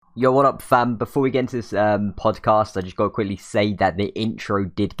Yo, what up, fam? Before we get into this podcast, I just got to quickly say that the intro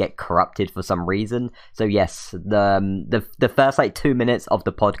did get corrupted for some reason. So yes, the first like 2 minutes of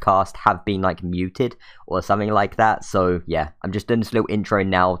the podcast have been like muted or something like that. So yeah, I'm just doing this little intro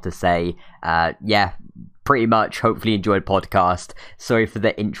now to say, yeah, pretty much hopefully enjoyed podcast. Sorry for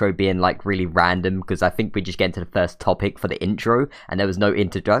the intro being like really random, because I think we just get into the first topic for the intro and there was no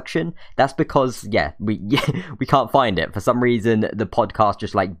introduction. That's because we can't find it for some reason. The podcast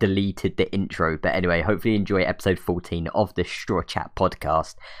just like deleted the intro. But anyway, hopefully enjoy episode 14 of the Straw Chat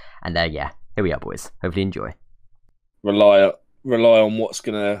podcast. And yeah, here we are, boys. Hopefully enjoy. Rely on what's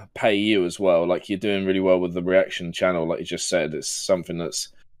gonna pay you as well. Like, you're doing really well with the reaction channel, like you just said. It's something that's,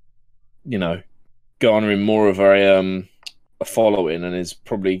 you know, garnering more of a following, and is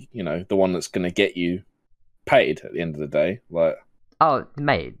probably, you know, the one that's going to get you paid at the end of the day. Like, oh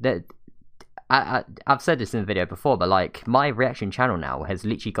mate, I've said this in the video before, but like, my reaction channel now has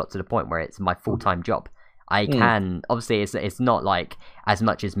literally got to the point where it's my full-time job. I can obviously it's not like as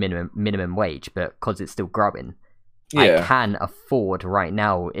much as minimum wage, but because it's still growing, I can afford right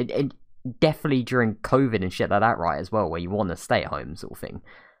now. It definitely during COVID and shit like that, right, as well, where you want to stay at home sort of thing.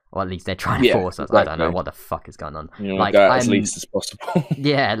 Or at least they're trying to force us. Exactly. I don't know what the fuck is going on. You know, like, as least as possible.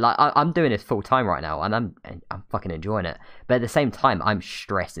 Yeah, like I'm doing this full time right now, and I'm fucking enjoying it. But at the same time, I'm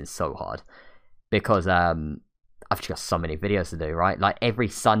stressing so hard because I've just got so many videos to do. Right, like every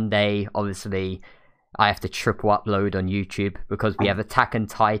Sunday, obviously, I have to triple upload on YouTube because we have Attack on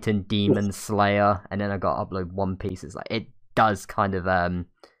Titan, Demon Slayer, and then I got to upload One Piece. It's like, it does kind of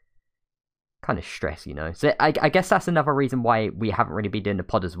stress, you know. So I guess that's another reason why we haven't really been doing the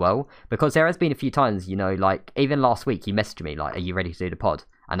pod as well, because there has been a few times, you know, like even last week you messaged me like, are you ready to do the pod?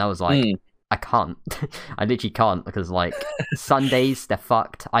 And I was like, I can't. I literally can't, because like Sundays, they're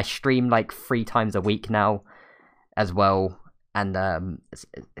fucked. I stream like 3 times a week now as well, and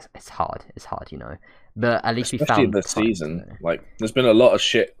it's hard, you know. But at least especially we found the season, like there's been a lot of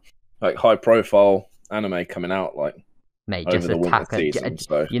shit, like high profile anime coming out, like, mate, just Attack on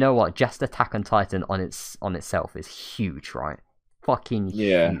so. You know what? Just Attack on Titan on itself is huge, right? Fucking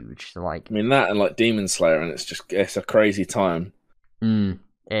huge. Like, I mean, that and like Demon Slayer, and it's a crazy time.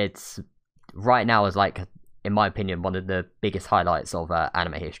 It's right now is like, in my opinion, one of the biggest highlights of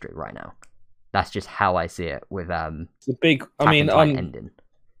anime history right now. That's just how I see it. With it's a big. I mean, ending.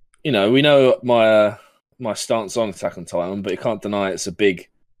 You know, we know my stance on Attack on Titan, but you can't deny it's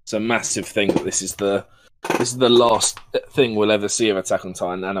a massive thing. That this is the last thing we'll ever see of Attack on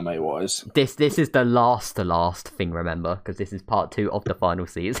Titan anime wise. This is the last thing, remember, because this is part 2 of the final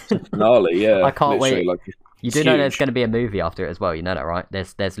season. Finale, yeah. I can't wait. Like, you do know there's going to be a movie after it as well. You know that, right?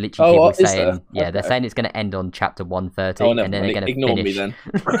 There's literally people saying, they're saying it's going to end on chapter 130, and then they're going to ignore finish. Me then.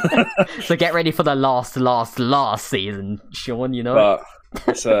 So get ready for the last season, Sean. You know. But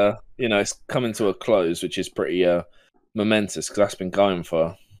it's you know, it's coming to a close, which is pretty momentous, because that's been going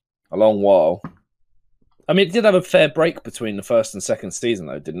for a long while. I mean, it did have a fair break between the first and second season,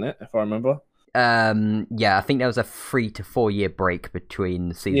 though, didn't it? If I remember. Yeah, I think there was a 3 to 4 year break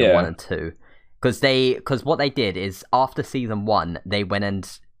between season 1 and 2, because what they did is after season 1, they went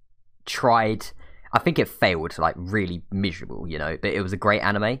and tried. I think it failed, like really miserable, you know. But it was a great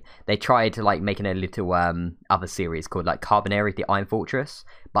anime. They tried to like making a little other series called like Carbonari, the Iron Fortress,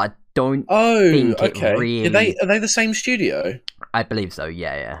 but I don't think it really. Are they the same studio? I believe so.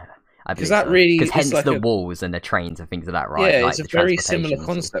 Yeah. Because that really, because hence like the walls and the trains and things like that, right? Yeah, like it's a very similar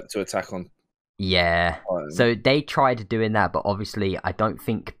concept to Attack on. Yeah, so they tried doing that, but obviously I don't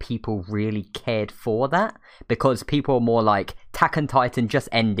think people really cared for that, because people are more like, Attack on Titan just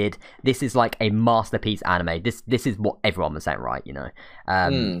ended. This is like a masterpiece anime. This is what everyone was saying, right? You know,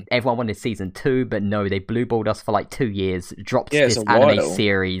 everyone wanted season 2, but no, they blueballed us for like 2 years. Dropped this anime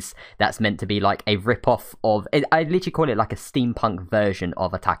series that's meant to be like a rip-off of. I literally call it like a steampunk version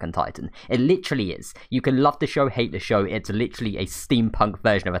of Attack on Titan. It literally is. You can love the show, hate the show. It's literally a steampunk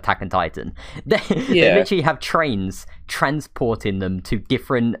version of Attack on Titan. They literally have trains transporting them to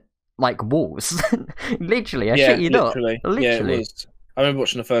different like walls. Literally, I shit you not. Literally. Yeah, it was. I remember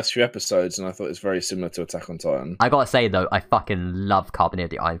watching the first few episodes, and I thought it was very similar to Attack on Titan. I gotta say though, I fucking love Carbonari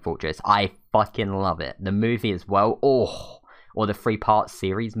the Iron Fortress. I fucking love it. The movie as well. Or the 3-part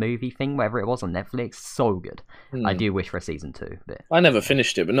series movie thing, whatever it was on Netflix. So good. I do wish for a season 2. But I never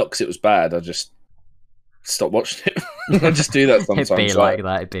finished it, but not because it was bad. I just stopped watching it. I just do that sometimes. It'd be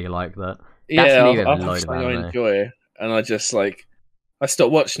like that. Yeah, I enjoy it, and I just like, I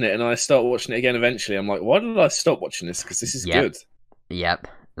stopped watching it, and I start watching it again eventually. I'm like, why did I stop watching this? Because this is good. Yep.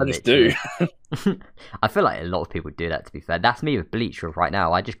 I just do. I feel like a lot of people do that, to be fair. That's me with Bleach right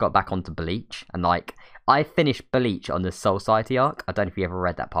now. I just got back onto Bleach, and like, I finished Bleach on the Soul Society arc. I don't know if you ever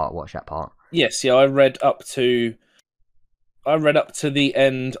read that part, watched that part. Yes, yeah, I read up to the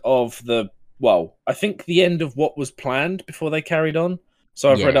end of I think the end of what was planned before they carried on.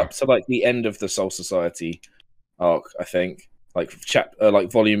 So I've read up to like the end of the Soul Society arc, I think.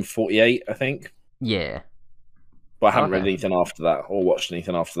 Like volume 48, I think. Yeah. But I haven't read anything after that or watched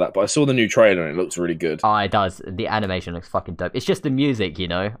anything after that. But I saw the new trailer and it looks really good. Oh, it does. The animation looks fucking dope. It's just the music, you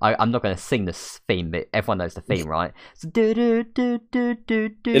know. I'm not going to sing this theme, but everyone knows the theme, right? So,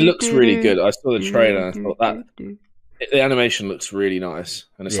 it looks really good. I saw the trailer and I thought that the animation looks really nice.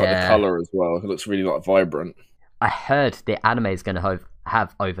 And it's like the colour as well. It looks really like vibrant. I heard the anime is going to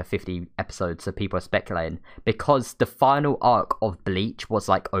have over 50 episodes, so people are speculating, because the final arc of Bleach was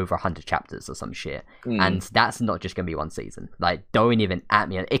like over 100 chapters or some shit, and that's not just going to be one season. Like, don't even at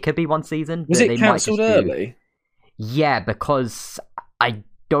me. It could be one season. Was it cancelled early? Yeah, because I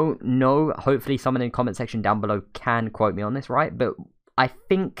don't know. Hopefully someone in the comment section down below can quote me on this, right? But I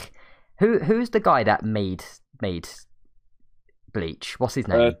think... Who's the guy that made Bleach? What's his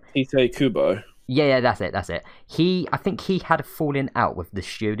name? Tite Kubo. Yeah, that's it. I think he had a falling out with the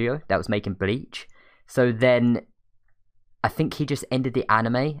studio that was making Bleach. So then I think he just ended the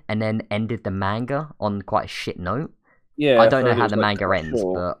anime and then ended the manga on quite a shit note. Yeah, I don't know how the manga ends,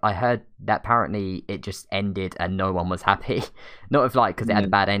 but I heard that apparently it just ended and no one was happy. Not if because it had a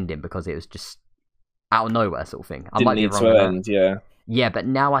bad ending, because it was just out of nowhere sort of thing. I might be wrong with that. Yeah. Yeah, but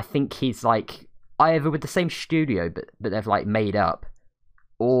now I think he's either with the same studio, but they've made up,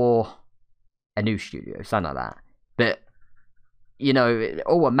 or a new studio, something like that. But you know,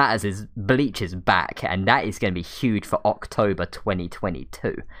 all what matters is Bleach is back, and that is going to be huge for October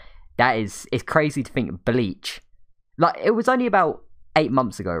 2022. It's crazy to think Bleach, it was only about 8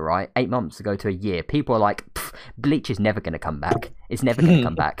 months ago, right? 8 months ago to a year, people are like, Bleach is never going to come back. It's never going to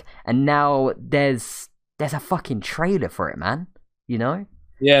come back. And now there's a fucking trailer for it, man. You know?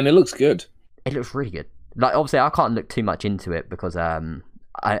 Yeah, and it looks good. It looks really good. Obviously, I can't look too much into it because I'm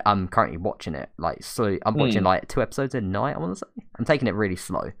currently watching it slow. I'm watching 2 episodes a night, I want to say. I'm taking it really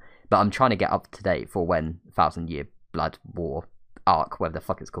slow, but I'm trying to get up to date for when 1,000 Year Blood War arc, whatever the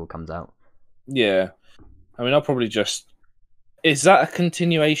fuck it's called, comes out. Yeah, I mean, I'll probably just... Is that a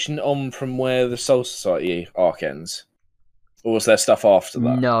continuation on from where the Soul Society arc ends? Or was there stuff after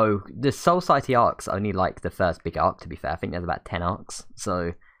that? No, the Soul Society arc's only the first big arc, to be fair. I think there's about 10 arcs.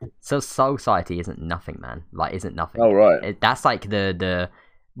 So Soul Society isn't nothing, man. Isn't nothing. Oh, right. That's the...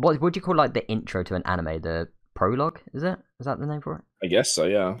 What would you call the intro to an anime? The prologue, is it? Is that the name for it? I guess so,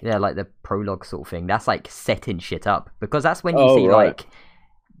 yeah. Yeah, the prologue sort of thing. That's setting shit up. Because that's when you see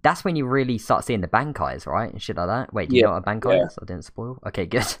that's when you really start seeing the Bankais, right? And shit like that. Wait, do you know what a Bankai is? I didn't spoil. Okay,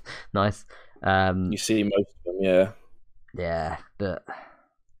 good. Nice. You see most of them, yeah. Yeah, but...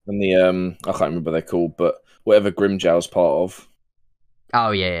 And the, I can't remember what they're called, but whatever Grimjow's part of.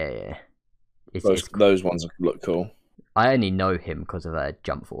 Oh, yeah. Those ones look cool. I only know him because of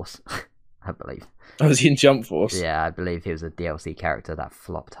Jump Force, I believe. Oh, was he in Jump Force? Yeah, I believe he was a DLC character that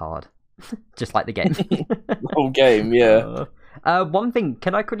flopped hard. Just like the game. The whole game, yeah. One thing,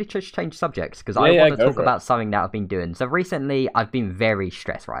 can I quickly just change subjects? Because I want to talk about something that I've been doing. So recently, I've been very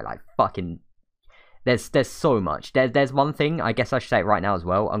stressed, right? Fucking... There's so much. There's one thing, I guess I should say it right now as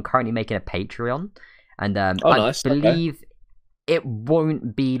well. I'm currently making a Patreon. And nice. I believe it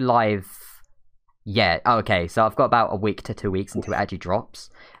won't be live... Yeah, okay, so I've got about a week to 2 weeks until it actually drops.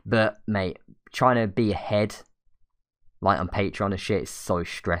 But, mate, trying to be ahead, on Patreon and shit, is so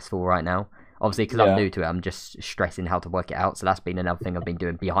stressful right now. Obviously, because I'm new to it, I'm just stressing how to work it out. So that's been another thing I've been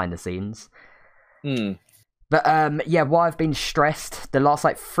doing behind the scenes. But, yeah, while I've been stressed, the last,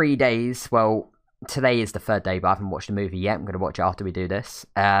 3 days, well, today is the 3rd day, but I haven't watched the movie yet. I'm going to watch it after we do this.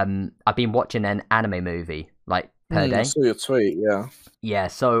 I've been watching an anime movie, per day. I saw your tweet, yeah. Yeah,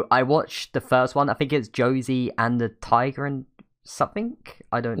 so I watched the first one. I think it's Josie and the Tiger and something.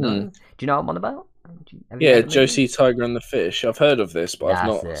 I don't know. Do you know what I'm on about? Yeah, Josie, Tiger and the Fish. I've heard of this, but I've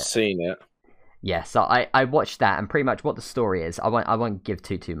not seen it. Yeah, so I watched that, and pretty much what the story is, I won't give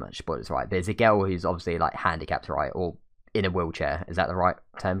too much spoilers, right? There's a girl who's obviously handicapped, right, or in a wheelchair. Is that the right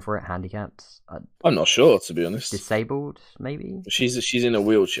term for it? Handicapped? I'm not sure, to be honest. Disabled, maybe? She's in a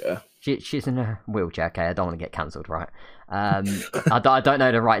wheelchair. She's in a wheelchair. Okay, I don't want to get cancelled, right? I don't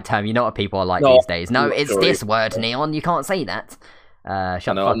know the right term. You know what people are like these days. No, it's this word, Neon. You can't say that.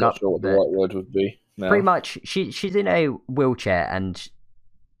 Shut the fuck up. I'm not sure what the right word would be. No. Pretty much, she's in a wheelchair, and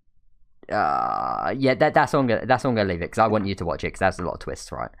yeah, that's all I'm gonna leave it, because I want you to watch it, because there's a lot of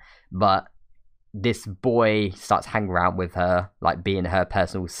twists, right? But this boy starts hanging around with her, being her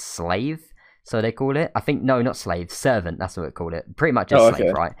personal slave. So they call it. I think no, not slave, servant. That's what they call it. Pretty much just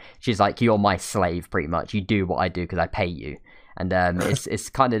slave, right? She's like, you're my slave, pretty much. You do what I do because I pay you. And it's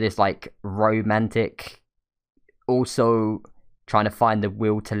kind of this like romantic, also trying to find the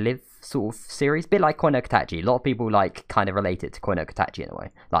will to live sort of series, bit like Koi no Katachi. A lot of people like kind of relate it to Koi no Katachi in a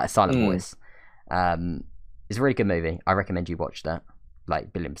way, like a silent voice. It's a really good movie. I recommend you watch that,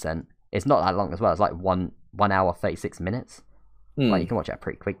 like 1,000,000%. It's not that long as well. It's like 1 hour 36 minutes. Like you can watch that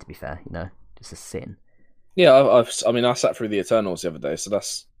pretty quick, to be fair. You know, just a sin. Yeah, I mean, I sat through the Eternals the other day, so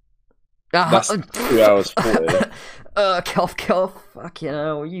that's 2 hours 40. Cough. Fuck, you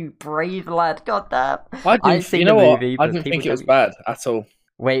know, you brave lad. God damn. I didn't think it was bad at all.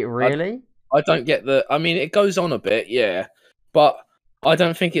 Wait, really? I don't get the. I mean, it goes on a bit, yeah, but I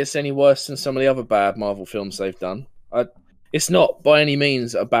don't think it's any worse than some of the other bad Marvel films they've done. It's not by any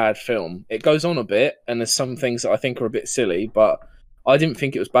means a bad film. It goes on a bit, and there's some things that I think are a bit silly, but I didn't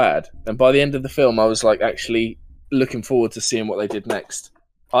think it was bad. And by the end of the film, I was like actually looking forward to seeing what they did next.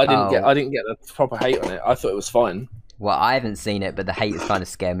 I didn't get the proper hate on it. I thought it was fine. Well, I haven't seen it, but the hate is kind of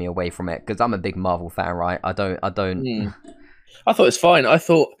scared me away from it because I'm a big Marvel fan, right? I don't. I thought it's fine. I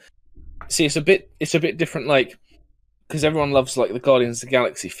thought, see, it's a bit different, like because everyone loves like the Guardians of the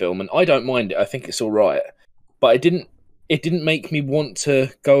Galaxy film, and I don't mind it. I think it's all right, but it didn't make me want to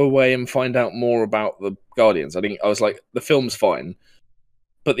go away and find out more about the Guardians. I was like, the film's fine.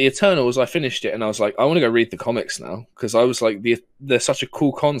 But the Eternals, I finished it and I was like, I want to go read the comics now. Because I was like, they're such a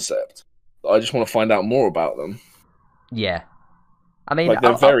cool concept. I just want to find out more about them. Yeah. I mean, like,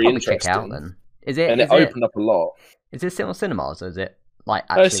 they're very interesting. Check out, then. It opened up a lot. Is it still on cinemas or is it like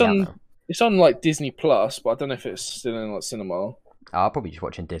actually it's on like Disney Plus, but I don't know if it's still in like cinema. I'll probably just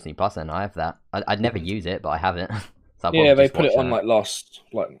watching Disney Plus then. I have that. I'd never use it, but I have it. So yeah, they put it on like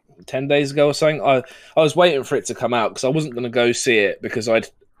 10 days ago or something. I was waiting for it to come out because I wasn't going to go see it because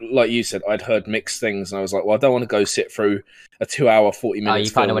like you said, I'd heard mixed things and I was like, well, I don't want to go sit through a 2 hour 40 minutes. Oh,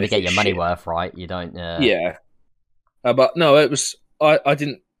 you kind of want to get your money worth, right? You don't. Yeah, but no, it was. I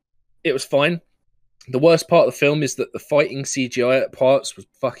didn't. It was fine. The worst part of the film is that the fighting CGI at parts was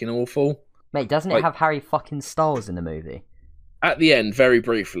fucking awful. Mate, doesn't it have Harry fucking Styles in the movie? At the end, very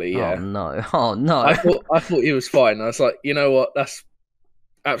briefly, yeah. Oh no! I thought he was fine. I was like, you know what? That's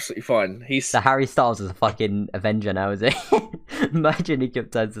absolutely fine. So Harry Styles is a fucking Avenger now, is he? Imagine he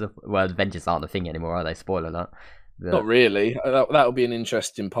could turn to the... Well, Avengers aren't a thing anymore, are they? Spoiler alert. But... Not really. That would be an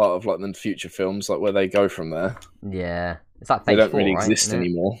interesting part of like the future films, like where they go from there. Yeah, it's like Phase they don't 4, really right? exist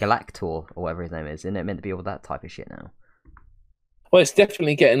anymore. Galactor or whatever his name is, isn't it meant to be all that type of shit now? Well, it's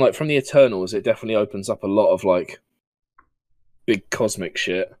definitely getting like from the Eternals. It definitely opens up a lot of like big cosmic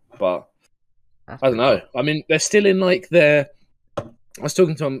shit, but I don't know. I mean, they're still in like their. I was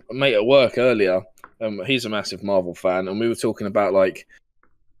talking to a mate at work earlier. He's a massive Marvel fan, and we were talking about like,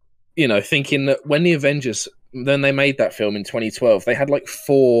 you know, thinking that when the Avengers, then they made that film in 2012, they had like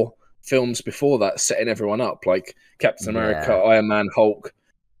 4 films before that setting everyone up, like Captain America, Iron Man, Hulk.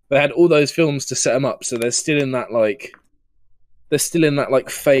 They had all those films to set them up, so they're still in that like,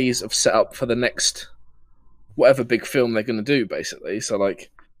 phase of setup for the next whatever big film they're going to do, basically. So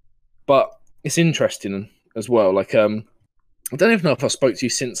like, but it's interesting as well. Like, I don't even know if I spoke to you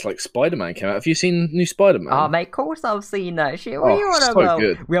since like Spider-Man came out. Have you seen new Spider-Man? Oh, mate, of course I've seen that shit. What are you on about?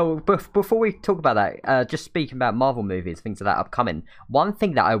 Good. Well, before we talk about that, just speaking about Marvel movies, things like that upcoming. One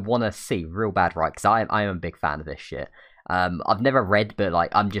thing that I want to see real bad, right? Because I am a big fan of this shit. I've never read, but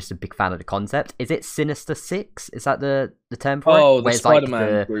like I'm just a big fan of the concept. Is it Sinister Six? Is that the term for it? Oh, the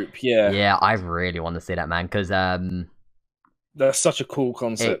Spider-Man group. Yeah. Yeah, I really want to see that, man, because that's such a cool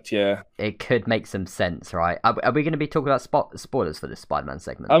concept, yeah. It could make some sense, right? Are we going to be talking about spoilers for this Spider-Man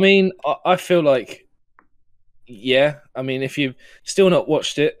segment? I mean, I feel like, yeah. I mean, if you've still not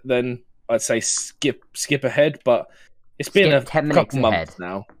watched it, then I'd say skip ahead, but it's been a 10 minutes couple ahead. Months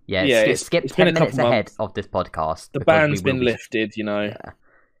now. Yeah, skip 10 minutes ahead of this podcast. The ban's been lifted, you know. Yeah.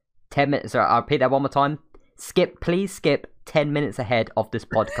 10 minutes, sorry, I'll repeat that one more time. Please skip 10 minutes ahead of this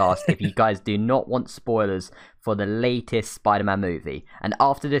podcast if you guys do not want spoilers for the latest Spider-Man movie. And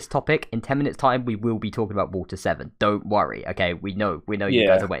after this topic, in 10 minutes time, we will be talking about Water 7. Don't worry, okay? We know you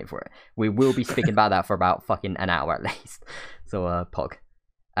guys are waiting for it. We will be speaking about that for about fucking an hour at least. So, Pog.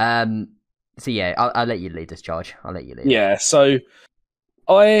 So yeah, I'll let you lead this charge. I'll let you lead. Yeah, so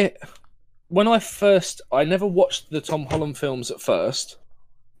I never watched the Tom Holland films at first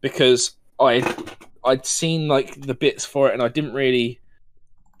because I'd seen like the bits for it and I didn't really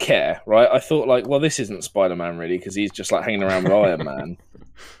care, right? I thought like, well, this isn't Spider-Man really because he's just like hanging around with Iron Man.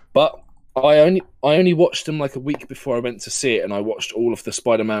 But I only watched them like a week before I went to see it, and I watched all of the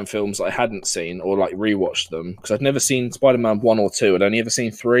Spider-Man films I hadn't seen or like rewatched them because I'd never seen Spider-Man 1 or 2. I'd only ever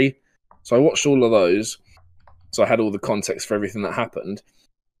seen 3. So I watched all of those, so I had all the context for everything that happened.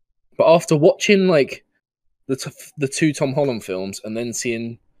 But after watching like the two Tom Holland films and then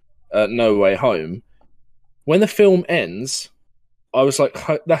seeing No Way Home, when the film ends, I was like,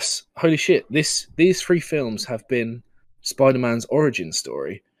 "That's holy shit! These three films have been Spider-Man's origin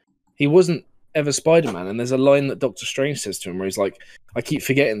story. He wasn't ever Spider-Man." And there's a line that Doctor Strange says to him where he's like, "I keep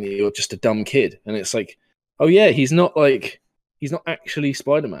forgetting that you're just a dumb kid," and it's like, "Oh yeah, he's not actually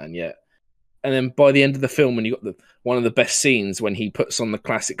Spider-Man yet." And then by the end of the film, when you got one of the best scenes when he puts on the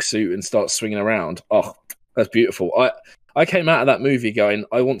classic suit and starts swinging around, oh, that's beautiful. I came out of that movie going,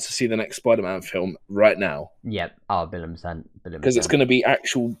 I want to see the next Spider-Man film right now. Yep. Oh, 1,000,000,000. Because it's going to be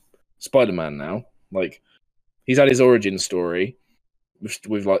actual Spider-Man now. Like, he's had his origin story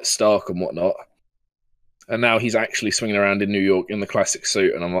with like Stark and whatnot, and now he's actually swinging around in New York in the classic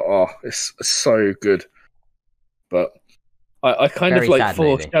suit, and I'm like, oh, it's so good. But I kind of like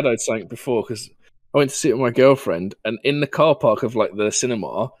foreshadowed something before, because I went to see it with my girlfriend, and in the car park of like the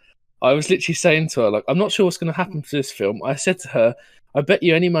cinema, I was literally saying to her, like, I'm not sure what's going to happen to this film. I said to her, I bet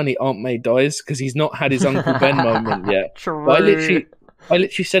you any money Aunt May dies, because he's not had his Uncle Ben moment yet. True. But I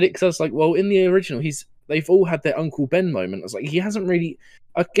literally said it because I was like, well, in the original, they've all had their Uncle Ben moment. I was like, he hasn't really,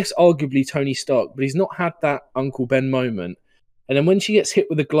 I guess arguably Tony Stark, but he's not had that Uncle Ben moment. And then when she gets hit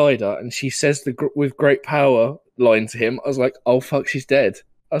with a glider and she says with great power line to him, I was like, oh fuck, she's dead.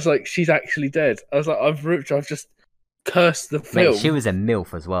 I was like, she's actually dead. I was like, I've just cursed the film. Mate, she was a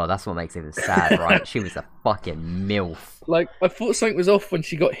MILF as well. That's what makes it even sad, right? She was a fucking MILF. Like, I thought something was off when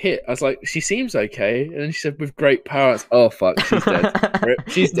she got hit. I was like, she seems okay. And then she said, with great power, oh fuck, she's dead. Rip,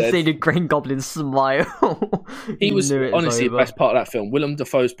 she's dead. See the Green Goblin smile. He was honestly the best part of that film. Willem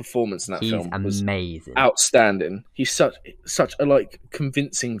Dafoe's performance in that film was amazing. Outstanding. He's such a like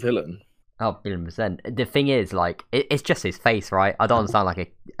convincing villain. Oh, 1,000,000,000. The thing is, like, it's just his face, right? I don't want to sound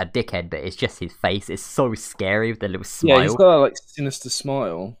like a dickhead, but it's just his face. It's so scary with the little smile. Yeah, he's got a like sinister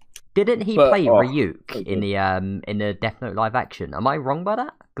smile. Didn't he play Ryuk in the Death Note live action? Am I wrong by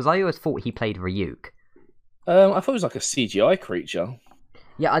that? Because I always thought he played Ryuk. I thought it was like a CGI creature.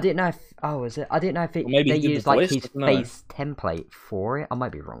 Yeah, I didn't know if. Oh, was it? I didn't know if they used like his face template for it. I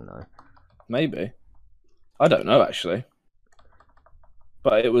might be wrong though. Maybe. I don't know actually.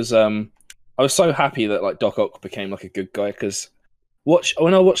 But it was I was so happy that like Doc Ock became like a good guy, because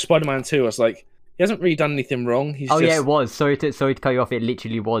when I watched Spider-Man 2, I was like, he hasn't really done anything wrong. Yeah, it was. Sorry to cut you off. It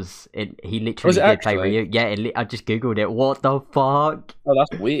literally was. He literally did play Ryu. Yeah, I just googled it. What the fuck? Oh,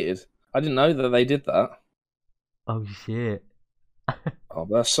 that's weird. I didn't know that they did that. Oh shit. Oh,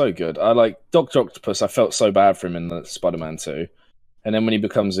 that's so good. I like Dr. Octopus. I felt so bad for him in the Spider-Man 2, and then when he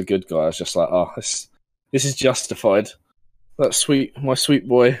becomes a good guy, I was just like, oh, this is justified. That's sweet, my sweet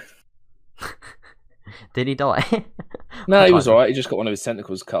boy. Did he die? No, he was alright. He just got one of his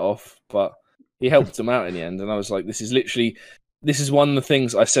tentacles cut off, but he helped him out in the end. And I was like, this is one of the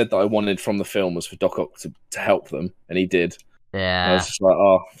things I said that I wanted from the film, was for Doc Ock to help them, and he did. Yeah. And I was just like,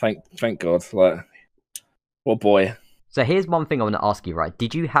 oh, thank God. Like, what boy. So here's one thing I want to ask you, right?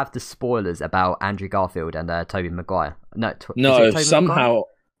 Did you have the spoilers about Andrew Garfield and Tobey Maguire? No, somehow.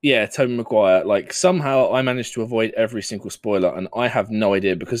 Yeah, Tobey Maguire. Like, somehow I managed to avoid every single spoiler, and I have no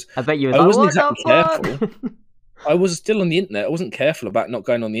idea, because I bet you I wasn't exactly careful. I was still on the internet. I wasn't careful about not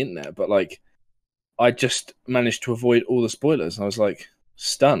going on the internet, but like, I just managed to avoid all the spoilers. I was like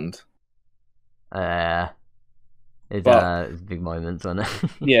stunned. It's big moments, wasn't it?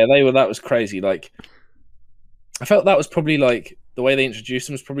 Yeah, that was crazy. Like, I felt that was probably like the way they introduced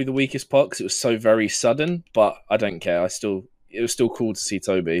him was probably the weakest part, because it was so very sudden. But I don't care. It was still cool to see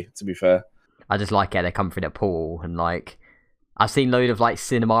Toby, to be fair. I just like how they come through the pool, and like, I've seen load of like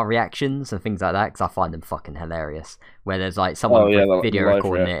cinema reactions and things like that, because I find them fucking hilarious. Where there's like someone video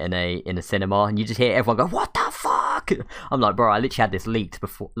recording it in a cinema, and you just hear everyone go, "What the fuck?" I'm like, bro, I literally had this leaked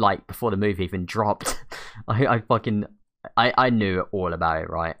before the movie even dropped. I knew all about it,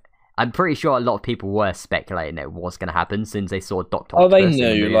 right? I'm pretty sure a lot of people were speculating it was going to happen since they saw Doctor. Oh, they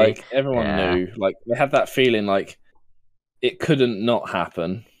knew. Like, everyone knew. Like, they had that feeling like it couldn't not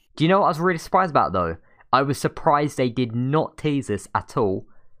happen. Do you know what I was really surprised about, though? I was surprised they did not tease us at all.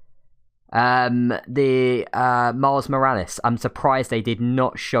 The Miles Morales, I'm surprised they did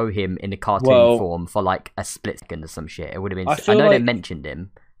not show him in the cartoon form for like a split second or some shit. It would have been. I know they mentioned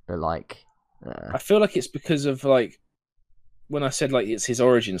him, but like, I feel like it's because of like, when I said like it's his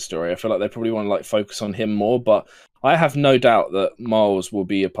origin story, I feel like they probably want to like focus on him more. But I have no doubt that Miles will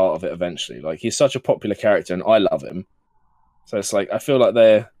be a part of it eventually. Like, he's such a popular character, and I love him. So it's like, I feel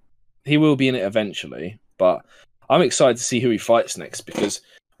like he will be in it eventually, but I'm excited to see who he fights next, because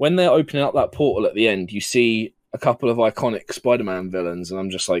when they're opening up that portal at the end, you see a couple of iconic Spider-Man villains, and I'm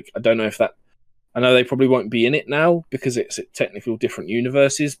just like, I don't know if that. I know they probably won't be in it now because it's technically different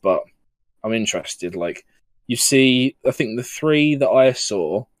universes, but I'm interested. Like, you see, I think the 3 that I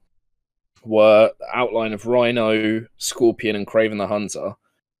saw were the outline of Rhino, Scorpion, and Kraven the Hunter,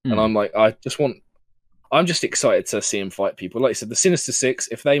 and I'm like, I'm just excited to see him fight people. Like I said, the Sinister Six,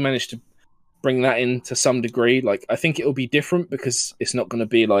 if they manage to bring that in to some degree, like, I think it'll be different because it's not going to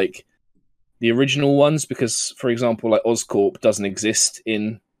be like the original ones. Because, for example, like Oscorp doesn't exist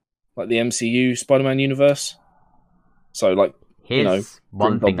in like the MCU Spider-Man universe. So, like, here's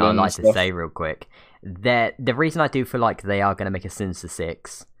one thing I'd like to say real quick. The reason I do feel like they are going to make a Sinister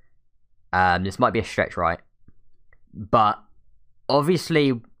Six, this might be a stretch, right? But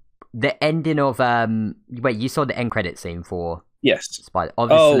obviously, the ending of wait, you saw the end credit scene for Spider.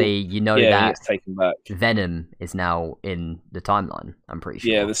 Obviously, you know that taken back. Venom is now in the timeline. I'm pretty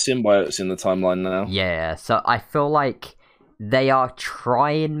sure. Yeah, the symbiote's in the timeline now. Yeah, so I feel like they are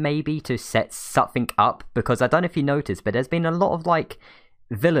trying maybe to set something up, because I don't know if you noticed, but there's been a lot of like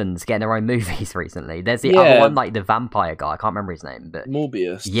villains getting their own movies recently. There's the other one, like the vampire guy. I can't remember his name, but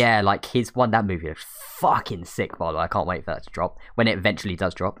Morbius. Yeah, like his one. That movie looks fucking sick. By the way, I can't wait for that to drop when it eventually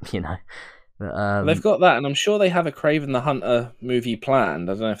does drop. You know, but, they've got that, and I'm sure they have a Kraven the Hunter movie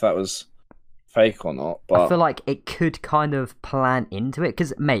planned. I don't know if that was fake or not, but I feel like it could kind of plan into it.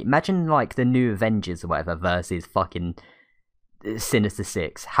 Because, mate, imagine like the new Avengers or whatever versus fucking Sinister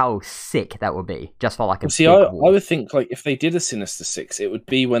Six. How sick that would be, just for like a see, I would think like if they did a Sinister Six, it would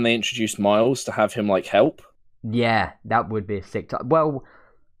be when they introduced Miles to have him like help. Yeah, that would be a sick time. Well,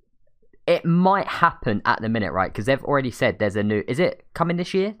 it might happen at the minute, right? Because they've already said there's a new. Is it coming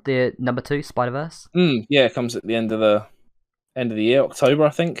this year? The number 2 Spider-Verse? Yeah, it comes at the end of the year, October, I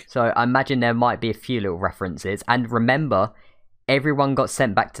think. So I imagine there might be a few little references. And remember, everyone got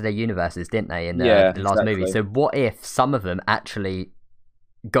sent back to their universes, didn't they, in the last movie? So what if some of them actually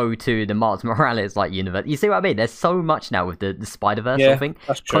go to the Miles Morales like universe? You see what I mean? There's so much now with the Spider-Verse sort of thing.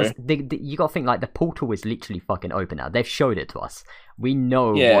 That's true. You got to think like the portal is literally fucking open now. They've showed it to us. We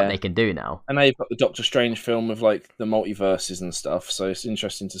know what they can do now. And now you've got the Doctor Strange film with like the multiverses and stuff. So it's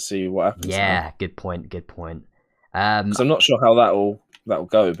interesting to see what happens. Yeah, now. Good point. So I'm not sure how that'll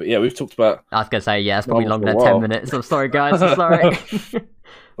go, but yeah, we've talked about. I was gonna say it's probably longer than 10 minutes. I'm sorry, guys. I'm sorry.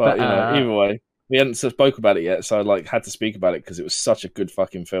 but you know, either way, we hadn't spoke about it yet, so I like had to speak about it because it was such a good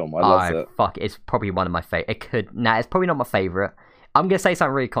fucking film. I loved it. Fuck, it's probably one of my favorite. It's probably not my favorite. I'm gonna say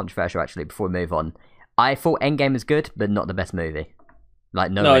something really controversial actually before we move on. I thought Endgame was good, but not the best movie. Like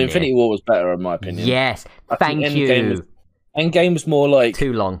no, Infinity War was better in my opinion. Yes, thank you. Endgame was more like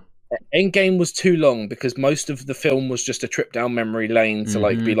too long. Endgame was too long because most of the film was just a trip down memory lane to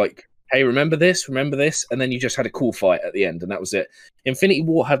like be like, hey, remember this, and then you just had a cool fight at the end, and that was it. Infinity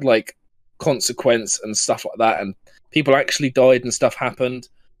War had like consequence and stuff like that, and people actually died and stuff happened,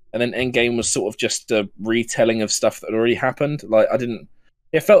 and then Endgame was sort of just a retelling of stuff that had already happened. Like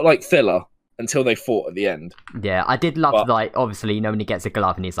it felt like filler until they fought at the end. Yeah, I did love like obviously when he gets a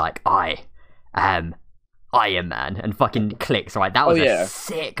glove and he's like, I am Iron Man, and fucking clicks, right? That was a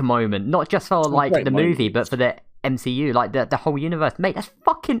sick moment, not just for like the movie, but for the MCU, like the whole universe. Mate, that's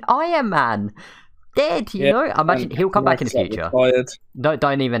fucking Iron Man. Dead, you know? I imagine he'll come back in the future.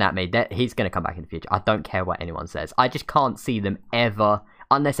 Don't even at me. He's going to come back in the future. I don't care what anyone says. I just can't see them ever,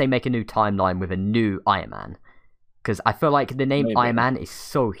 unless they make a new timeline with a new Iron Man. Because I feel like the name Iron Man is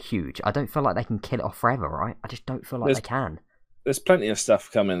so huge. I don't feel like they can kill it off forever, right? I just don't feel like they can. There's plenty of stuff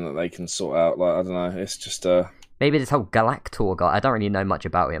coming that they can sort out. Like, I don't know. It's just maybe this whole Galactor guy. I don't really know much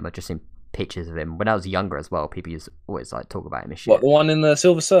about him. I've just seen pictures of him when I was younger as well. People used to always like talk about him and shit. What, the one in the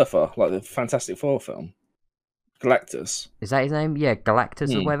Silver Surfer, like the Fantastic Four film, Galactus. Is that his name? Yeah,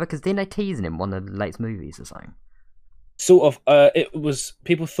 Galactus or whatever. Because didn't they tease in him one of the latest movies or something? Sort of. It was.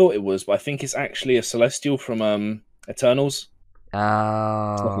 People thought it was, but I think it's actually a Celestial from Eternals.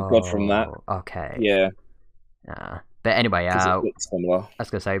 Oh, it's like a god from that. Okay. Yeah. But anyway, I was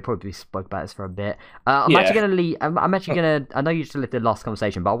gonna say we probably spoke about this for a bit. I'm actually gonna lead. I'm actually gonna. I know you just led the last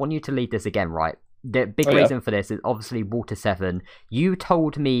conversation, but I want you to lead this again, right? The big reason for this is obviously Water 7. You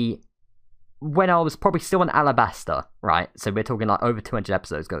told me when I was probably still on Alabasta, right? So we're talking like over 200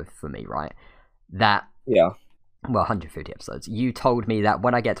 episodes ago for me, right? Well, 150 episodes. You told me that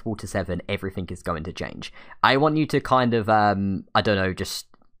when I get to Water 7, everything is going to change. I want you to kind of, I don't know, just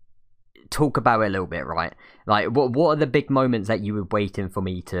talk about it a little bit, right? Like, what are the big moments that you were waiting for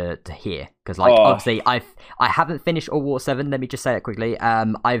me to hear? Because, like, obviously, I haven't finished all Water 7. Let me just say it quickly.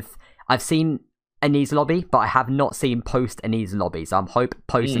 I've seen Enies Lobby, but I have not seen post Enies Lobby. So I'm hope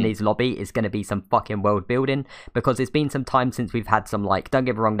post Enies Lobby is going to be some fucking world building, because it's been some time since we've had some, like, don't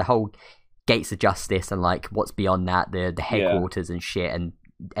get me wrong, the whole Gates of Justice and like what's beyond that, the headquarters and shit, and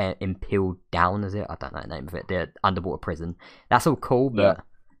Impaled Down, is it? I don't know the name of it. The underwater prison. That's all cool, but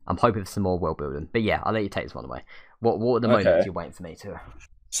I'm hoping for some more world building. But yeah, I'll let you take this one away. What are the moments you're waiting for me to?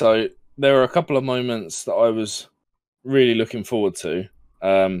 So there are a couple of moments that I was really looking forward to.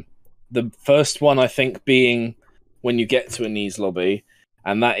 The first one, I think, being when you get to Enies Lobby,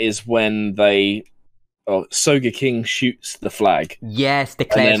 and that is when Soga King shoots the flag. Yes,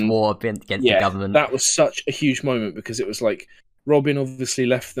 declares war against the government. That was such a huge moment because it was like Robin obviously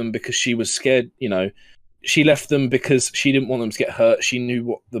left them because she was scared. You know, she left them because she didn't want them to get hurt. She knew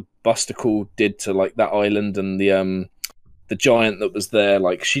what the Buster Call did to like that island and the giant that was there.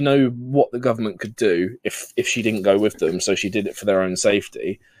 Like, she knew what the government could do if she didn't go with them, so she did it for their own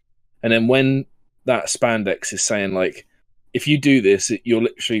safety. And then when that spandex is saying like, if you do this, you're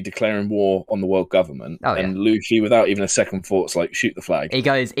literally declaring war on the world government. And Luffy, without even a second thought's like, shoot the flag. He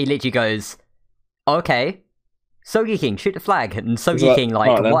literally goes, okay, Sogi King, shoot the flag. And Sogi King,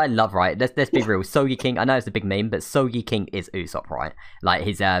 like, what I love, right? Let's be real. Sogi King, I know it's a big meme, but Sogi King is Usopp, right? Like,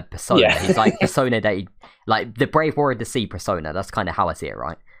 his persona. Yeah. He's like persona that like the Brave Warrior of the Sea persona. That's kind of how I see it,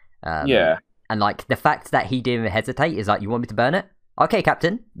 right? And like the fact that he didn't even hesitate is like, you want me to burn it? Okay,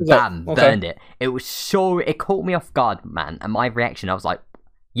 Captain. Bam, burned it. It was it caught me off guard, man. And my reaction, I was like,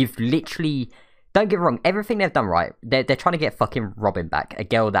 you've literally, don't get me wrong, everything they've done right. They're trying to get fucking Robin back, a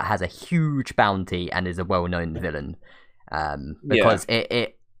girl that has a huge bounty and is a well-known villain. Because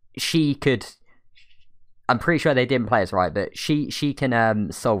she could, I'm pretty sure they didn't play us right, but she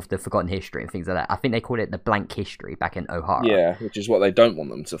can solve the forgotten history and things like that. I think they called it the blank history back in Ohara. Yeah, which is what they don't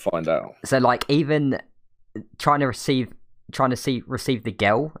want them to find out. So like, even trying to receive the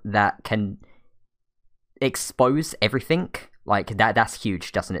girl that can expose everything, like that's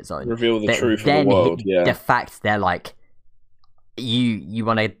huge just in its own. Reveal the truth of the world. The fact they're like, you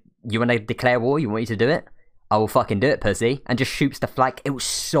want to declare war, you want you to do it, I will fucking do it, pussy, and just shoots the flag. It was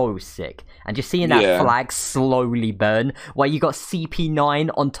so sick. And just seeing that flag slowly burn, where you got CP9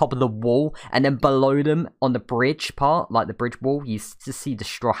 on top of the wall, and then below them on the bridge part, like the bridge wall, you just see the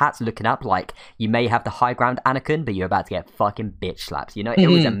Straw Hats looking up like you may have the high ground, Anakin, but you're about to get fucking bitch slaps. You know, it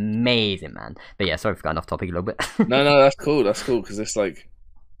was amazing, man. But yeah, sorry for going off topic a little bit. No, that's cool. That's cool, because it's like,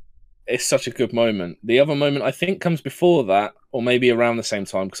 it's such a good moment. The other moment I think comes before that, or maybe around the same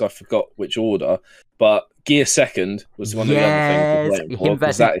time, because I forgot which order, but Gear Second was one of the other things. Him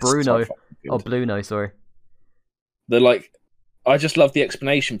versus Bruno. Or Bluno, sorry. I just love the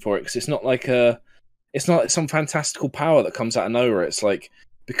explanation for it, because it's not like some fantastical power that comes out of nowhere. It's like,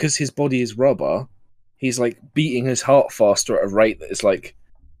 because his body is rubber, he's like beating his heart faster at a rate that is like,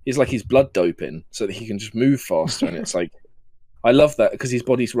 he's blood doping so that he can just move faster. And it's like, I love that, because his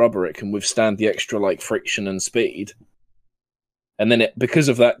body's rubber, it can withstand the extra like friction and speed. And then because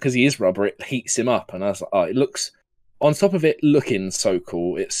of that, because he is rubber, it heats him up. And I was like, oh, it looks, on top of it looking so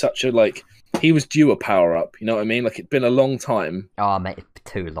cool, it's such a, like, he was due a power-up, you know what I mean? Like, it'd been a long time. Oh, mate,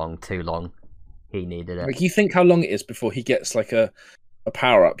 too long. He needed it. Like, you think how long it is before he gets, like, a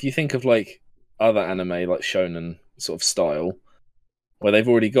power-up. You think of, like, other anime, like shonen sort of style, where they've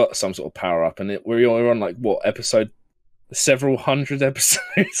already got some sort of power-up, and we're on, like, what, several hundred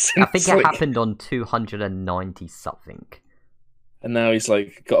episodes? I think it happened on 290-something. And now he's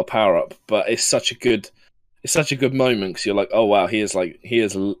like got a power up, but it's such a good moment, because you're like, oh wow, he is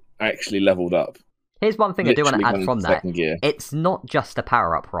actually leveled up. Here's one thing I do want to add from that. It's not just a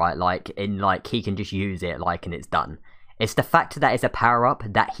power up, right? Like he can just use it, like, and it's done. It's the fact that it's a power up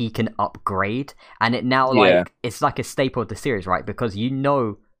that he can upgrade, and it now it's like a staple of the series, right? Because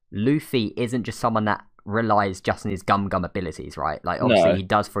Luffy isn't just someone that relies just on his gum abilities, right? Like, obviously he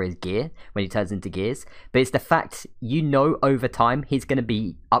does for his gear when he turns into gears, but it's the fact over time he's going to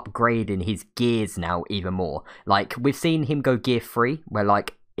be upgrading his gears now even more. Like, we've seen him go gear 3 where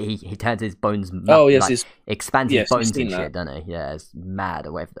like he turns his bones expands his bones and shit, doesn't he? Yeah, it's mad,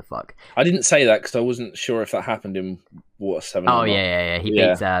 or whatever the fuck. I didn't say that because I wasn't sure if that happened in Water 7. Oh yeah. He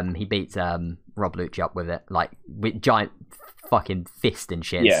beats Rob Lucci up with it, like with giant fucking fist and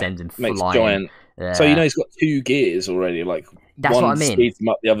shit, and sends him flying. Giant. Yeah. So he's got 2 gears already. Like, that's one what I mean. Speeds him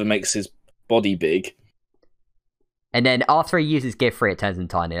up, the other makes his body big. And then after he uses gear 3, it turns him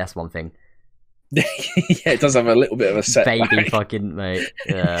tiny. That's one thing. Yeah, it does have a little bit of a setback. Baby fucking mate.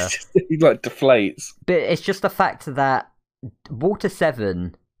 Yeah. He like deflates. But it's just the fact that Water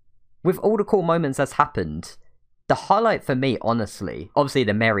 7, with all the cool moments that's happened, the highlight for me, honestly, obviously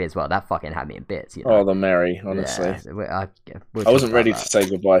the Mary as well. That fucking had me in bits. You know? Oh, the Mary, honestly. Yeah, I wasn't ready to say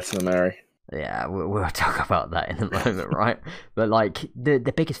goodbye to the Mary. Yeah, we'll talk about that in a moment, right? But like the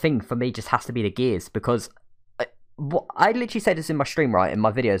biggest thing for me just has to be the gears, because I literally said this in my stream, right, in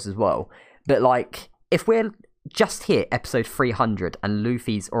my videos as well. But like, if we're just here, episode 300, and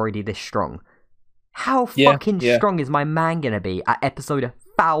Luffy's already this strong, how fucking strong is my man gonna be at episode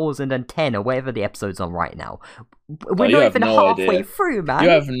 1010 or whatever the episode's on right now? We're not even halfway through, man. You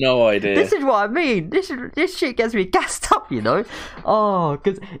have no idea. This is what I mean. This shit gets me gassed up, you know. Oh,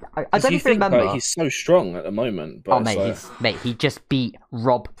 because I don't even remember. Like, he's so strong at the moment. But mate, he just beat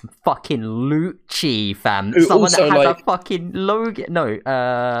Rob fucking Lucci, fam. Someone that has a fucking Logan.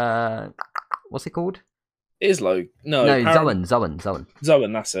 No, what's it called? It is Logan. No, Zoan.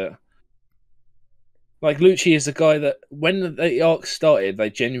 That's it. Like, Lucci is the guy that, when the arc started, they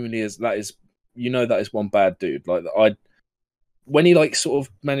genuinely that is one bad dude. Like, when he like sort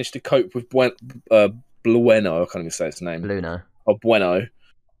of managed to cope with Bueno, I can't even say his name. Luna. Or Bueno,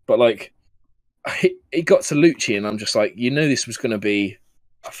 but like, it got to Lucci, and I'm just like, this was going to be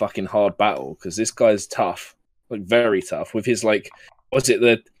a fucking hard battle because this guy's tough, like very tough. With his like, was it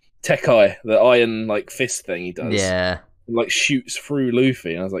the Tekai, the iron like fist thing he does? Yeah, like shoots through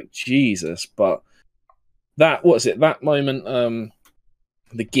Luffy, and I was like, Jesus, but. That moment,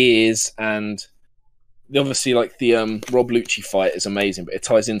 the gears and obviously like the Rob Lucci fight is amazing, but it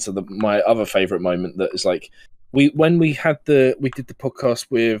ties into my other favorite moment that is like we did the podcast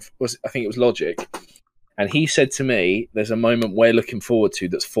with I think it was Logic, and he said to me, "There's a moment we're looking forward to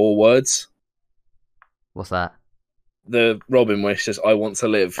that's 4 words." What's that? The Robin where he says, "I want to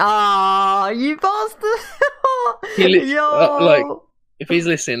live." Ah, you bastard! Like if he's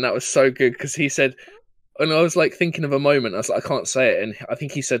listening, that was so good because he said. And I was like thinking of a moment. I was like, I can't say it, and I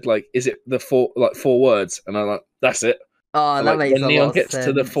think he said like, "Is it the 4 words?" And I'm like, "That's it." Oh, and, that like, makes when a Neon lot gets of sense.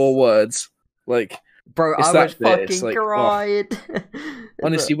 to the 4 words, like, bro, I was fucking like, cried.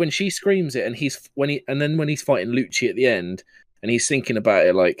 Honestly, when she screams it, and when he's fighting Lucci at the end, and he's thinking about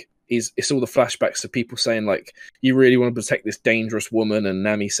it, like, it's all the flashbacks of people saying like, "You really want to protect this dangerous woman," and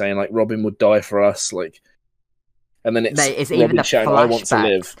Nami saying like, "Robin would die for us," like. And then it's even the flashbacks. I want to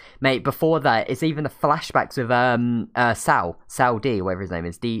live. Mate, before that, it's even the flashbacks of Sal D, whatever his name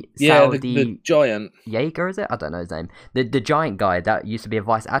is. The giant. Jaeger, is it? I don't know his name. The giant guy that used to be a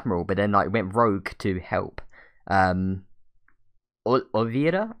vice admiral, but then like went rogue to help.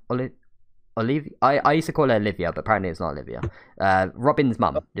 Olivia? I used to call her Olivia, but apparently it's not Olivia. Robin's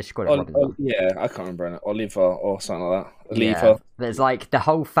mum. Just call it Robin's mum. Yeah, I can't remember it. Oliva or something like that. Oliva. Yeah. There's like the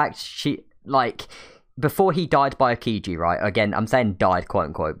whole fact she like. Before he died by Akiji, right? Again, I'm saying died, quote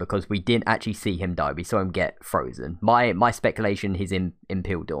unquote, because we didn't actually see him die. We saw him get frozen. My speculation, he's in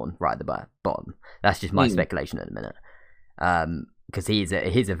Impel Dawn, right at the bottom. That's just my speculation at the minute. Because he's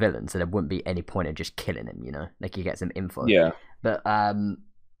a villain, so there wouldn't be any point in just killing him, you know? Like, you get some info. Yeah. But, oh,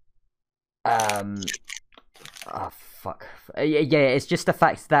 fuck. Yeah, it's just the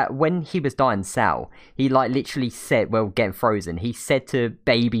fact that when he was dying, Sal, he, like, literally said, well, getting frozen, he said to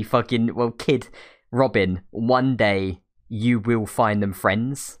baby fucking, well, kid... Robin, one day you will find them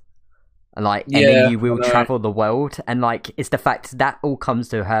friends, and then you will travel the world, and like it's the fact that all comes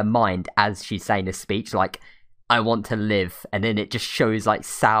to her mind as she's saying this speech, like I want to live, and then it just shows like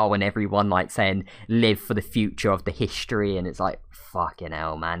Sal and everyone like saying live for the future of the history, and it's like fucking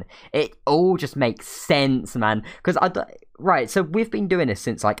hell, man, it all just makes sense, man. Because right, so we've been doing this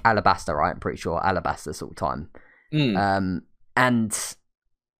since like Alabasta, right? I'm pretty sure Alabasta sort of time, and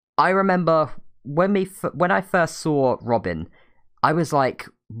I remember. When I first saw Robin, I was like,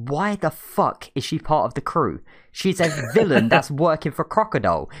 why the fuck is she part of the crew? She's a villain that's working for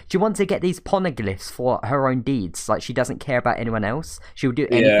Crocodile. She wants to get these poneglyphs for her own deeds. Like, she doesn't care about anyone else. She'll do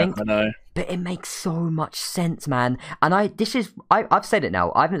anything. Yeah, I know. But it makes so much sense, man. And I've said it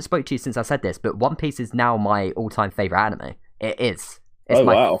now. I haven't spoke to you since I said this, but One Piece is now my all-time favorite anime. It is. It's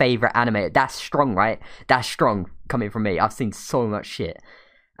my favorite anime. That's strong, right? That's strong coming from me. I've seen so much shit.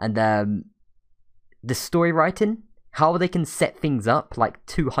 And, the story writing, how they can set things up like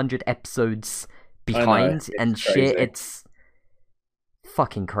 200 episodes behind and shit, it's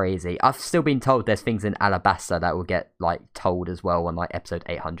fucking crazy. I've still been told there's things in Alabasta that will get like told as well on like episode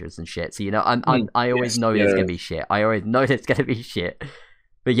 800s and shit. So you know, I always know there's gonna be shit. I always know there's gonna be shit.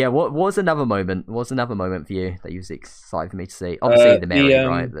 But yeah, what was another moment? What was another moment for you that you was excited for me to see? Obviously the Mary,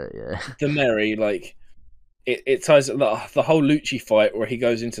 right? But, yeah. The Mary, like it ties the whole Lucci fight where he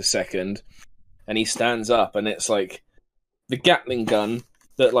goes into second. And he stands up, and it's like the Gatling gun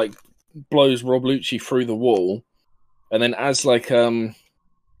that like blows Rob Lucci through the wall, and then as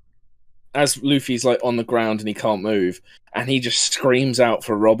Luffy's like on the ground and he can't move, and he just screams out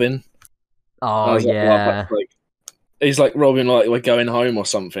for Robin. Oh yeah, like, he's like Robin, like we're going home or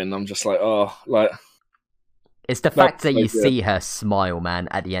something. I'm just like, oh, like It's the fact that you see her smile, man,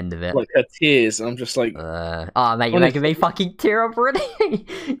 at the end of it. Like her tears, and I'm just like, oh mate, you're making me fucking tear up already.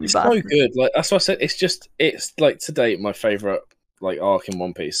 It's so good. Like that's what I said. It's like to date my favorite like arc in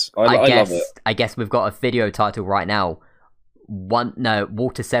One Piece. I love it. I guess we've got a video title right now.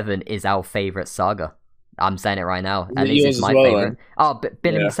 Water 7 is our favorite saga. I'm saying it right now, and this is my favorite. Then? Oh, but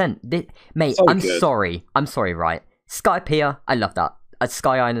 $1 mate. So I'm sorry, right? Skypiea, I love that.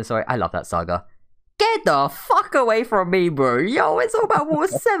 Sky Island, sorry, I love that saga. Get the fuck away from me, bro. Yo, it's all about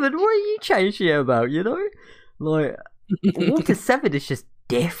Water 7. What are you changing about, you know? Like, Water 7 is just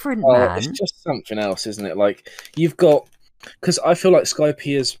different, man. It's just something else, isn't it? Like, you've got... Because I feel like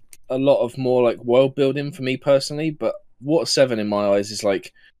Skypiea's a lot of more, like, world building for me personally, but Water 7, in my eyes, is,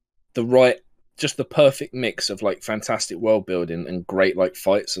 like, just the perfect mix of, like, fantastic world building and great, like,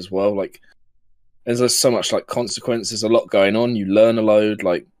 fights as well. Like, there's so much, like, consequences, a lot going on. You learn a load,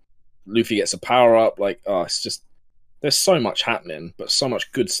 like, Luffy gets a power up, like, it's just there's so much happening, but so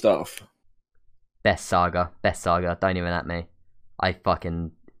much good stuff. Best saga, don't even at me. I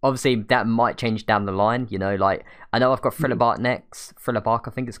fucking obviously that might change down the line, you know, like I know I've got Thriller Bark next, Thriller Bark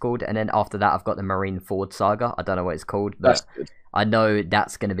I think it's called, and then after that I've got the Marineford saga. I don't know what it's called, but that's good. I know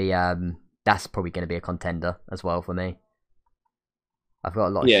that's gonna be that's probably gonna be a contender as well for me. I've got a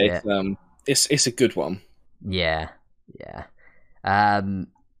lot of shit. It's a good one. Yeah.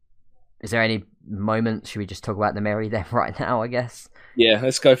 Is there any moments? Should we just talk about the Merry then right now, I guess? Yeah,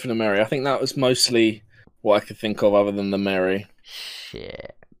 let's go for the Merry. I think that was mostly what I could think of other than the Merry.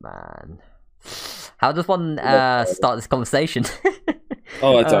 Shit, man. How does one start this conversation?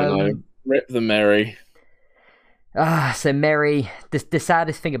 I don't know. Rip the Merry. So Merry, the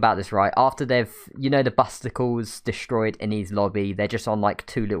saddest thing about this, right? After they've, you know, the Busticles destroyed Enies Lobby, they're just on like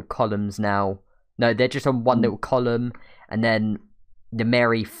 2 little columns now. No, they're just on 1 little column, and then the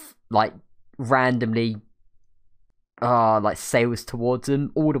Merry like randomly like sails towards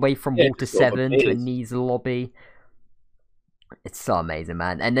them all the way from Water 7 to Enies Lobby. It's so amazing,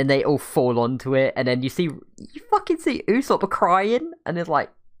 man. And then they all fall onto it, and then you fucking see Usopp crying, and it's like,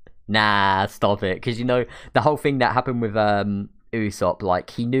 nah, stop it. Because, you know, the whole thing that happened with Usopp, like,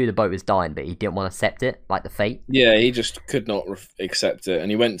 he knew the boat was dying, but he didn't want to accept it, like the fate. Yeah, he just could not accept it,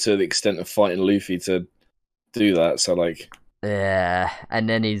 and he went to the extent of fighting Luffy to do that, so, like... Yeah, and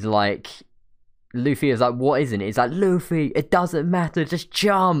then he's like... Luffy is like, what isn't it? He's like, Luffy, it doesn't matter, just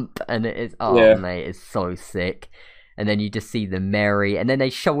jump! And it is... Oh, mate, it's so sick. And then you just see the Merry, and then they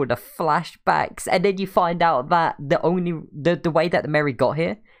show all the flashbacks, and then you find out that the way that the Merry got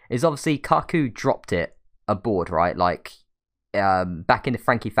here is obviously Kaku dropped it aboard, right? Like, back in the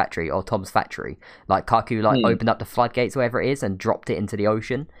Frankie factory, or Tom's factory. Like, Kaku, like, opened up the floodgates, wherever it is, and dropped it into the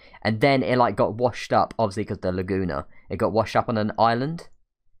ocean. And then it, like, got washed up, obviously, because the Laguna. It got washed up on an island.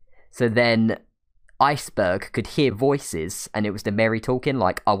 So then Iceberg could hear voices, and it was the Merry talking,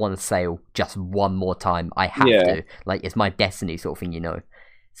 like, I want to sail just one more time. I have to. Like, it's my destiny sort of thing, you know.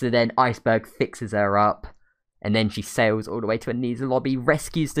 So then Iceberg fixes her up, and then she sails all the way to Enies Lobby,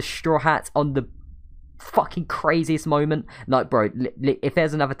 rescues the Straw Hats on the fucking craziest moment. Like, bro, if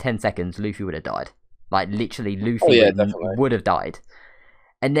there's another 10 seconds, Luffy would have died. Like, literally, Luffy would have died.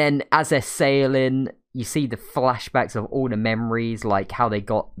 And then as they're sailing, you see the flashbacks of all the memories, like how they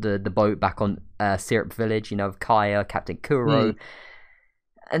got the boat back on Syrup Village, you know, of Kaya, Captain Kuro.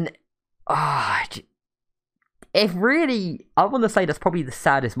 And it really, I want to say that's probably the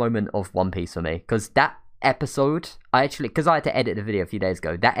saddest moment of One Piece for me, because that episode, because I had to edit the video a few days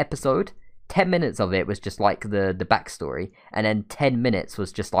ago, that episode, 10 minutes of it was just like the backstory, and then 10 minutes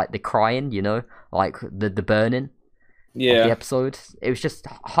was just like the crying, you know, like the burning of the episode. It was just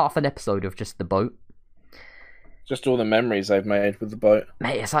half an episode of just the boat. Just all the memories they've made with the boat.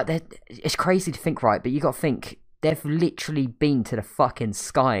 Mate, it's like, it's crazy to think, right? But you got to think, they've literally been to the fucking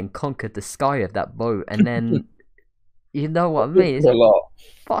sky and conquered the sky of that boat. And then, you know what I mean? It's a lot.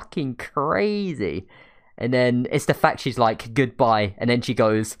 Fucking crazy. And then it's the fact she's like, goodbye. And then she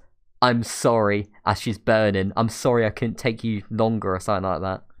goes, I'm sorry, as she's burning. I'm sorry I couldn't take you longer or something like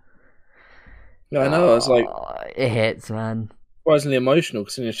that. Yeah, I know. It's like... It hits, man. Surprisingly emotional,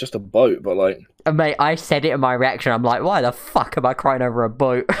 because it's just a boat, but like... And mate, I said it in my reaction. I'm like, why the fuck am I crying over a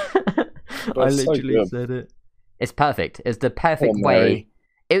boat? I literally said it. It's perfect. It's the perfect way.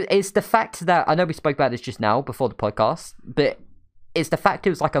 It's the fact that, I know we spoke about this just now before the podcast, but it's the fact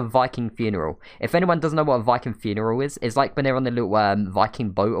it was like a Viking funeral. If anyone doesn't know what a Viking funeral is, it's like when they're on the little Viking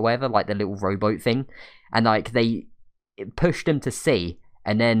boat or whatever, like the little rowboat thing, and like they pushed them to sea.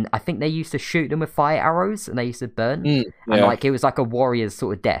 And then I think they used to shoot them with fire arrows, and they used to burn. And like it was like a warrior's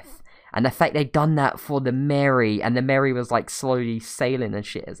sort of death. And the fact they'd done that for the Merry, and the Merry was like slowly sailing and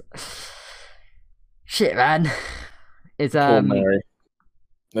shit. Shit, man. It's Poor Mary.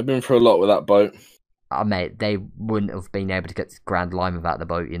 They've been through a lot with that boat. Oh, mate, they wouldn't have been able to get to Grand Line without the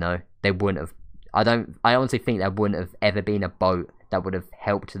boat, you know? They wouldn't have. I honestly think there wouldn't have ever been a boat that would have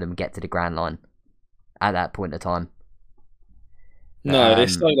helped them get to the Grand Line at that point of time. No,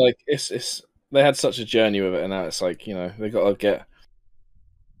 it's so like it's they had such a journey with it, and now it's like, you know, they got to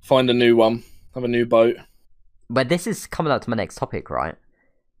find a new one, have a new boat. But this is coming up to my next topic, right?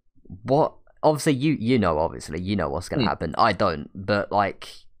 What? Obviously, you know what's gonna happen. I don't, but like,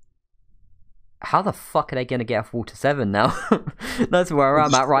 how the fuck are they gonna get off Water 7 now? That's where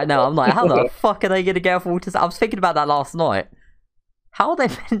I'm at right now. I'm like, how the fuck are they gonna get off Water 7? I was thinking about that last night. How are they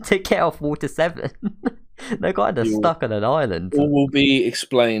meant to get off Water 7? They're kind of stuck on an island. All will be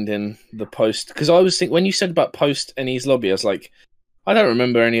explained in the post. Because I was thinking, when you said about post Enies Lobby, I was like, I don't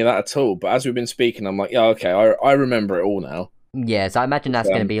remember any of that at all. But as we've been speaking, I'm like, yeah, okay, I remember it all now. Yeah, so I imagine that's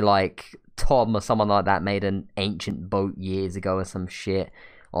going to be like Tom or someone like that made an ancient boat years ago or some shit.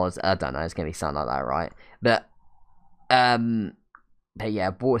 Or I don't know, it's going to be something like that, right? But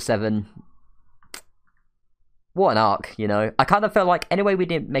yeah, Water 7... What an arc, you know? I kind of felt like, anyway, we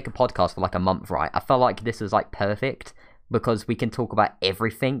didn't make a podcast for like a month, right? I felt like this was like perfect because we can talk about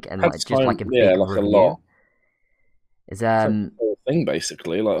everything and like just like a big like review. A lot. It's like the whole thing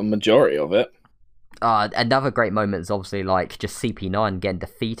basically, like a majority of it. Another great moment is obviously like just CP9 getting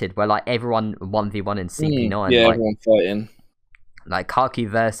defeated, where like everyone 1v1 in CP9. Yeah, like, everyone fighting. Like Kaku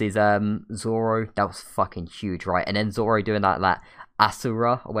versus Zoro, that was fucking huge, right? And then Zoro doing that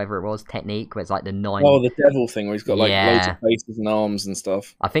Asura, or whatever it was, technique, where it's like the 9... Oh, the devil thing, where he's got like loads of faces and arms and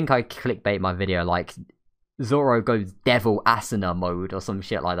stuff. I think I clickbait my video, like, Zoro goes devil Asuna mode, or some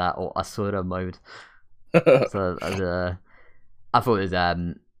shit like that, or Asura mode. So, I thought it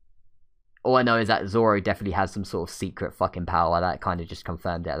was, all I know is that Zoro definitely has some sort of secret fucking power, that kind of just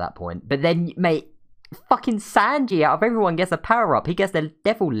confirmed it at that point. But then, mate... Fucking Sanji out of everyone gets a power up. He gets the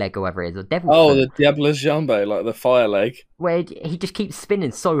devil leg or whatever it is, or devil foot. The Diablo Jumbo, like the fire leg. Where he just keeps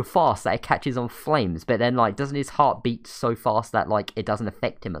spinning so fast that it catches on flames, but then like doesn't his heart beat so fast that like it doesn't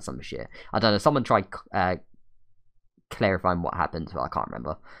affect him or some shit? I don't know. Someone tried clarifying what happened, but I can't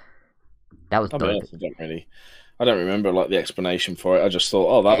remember. That was dope. I don't remember like the explanation for it. I just thought,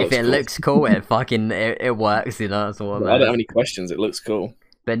 oh, that looks cool. If it looks cool, it fucking it works, you know. That's all I don't have any questions. It looks cool.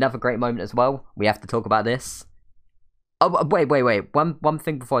 But another great moment as well. We have to talk about this. Oh, wait. One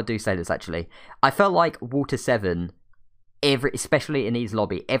thing before I do say this, actually. I felt like Water 7, especially in Enies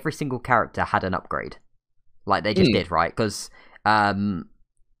Lobby, every single character had an upgrade. Like, they just did, right? Because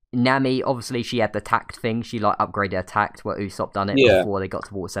Nami, obviously, she had the tact thing. She, like, upgraded her tact, where Usopp done it before they got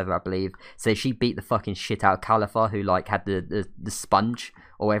to Water 7, I believe. So she beat the fucking shit out of Califa, who, like, had the sponge,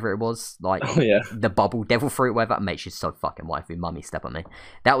 or whatever it was. Like, the bubble, devil fruit, whatever. Mate, she's so fucking wifey. Mummy, step on me.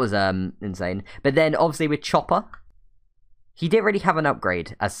 That was, insane. But then, obviously, with Chopper, he didn't really have an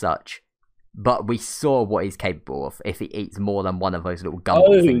upgrade, as such. But we saw what he's capable of if he eats more than one of those little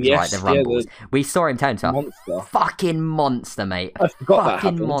gumball things, right? The rumbles. We saw him turn into a fucking monster, mate. I forgot that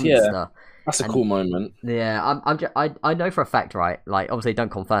happened. Monster. Yeah. That's a cool moment. Yeah, I know for a fact, right? Like, obviously,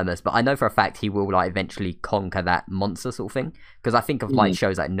 don't confirm this, but I know for a fact he will like eventually conquer that monster sort of thing. Because I think of like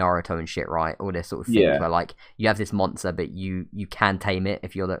shows like Naruto and shit, right? All this sort of things where like you have this monster, but you can tame it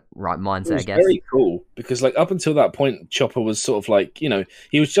if you're the right mindset. I guess. Very cool because like up until that point, Chopper was sort of like, you know,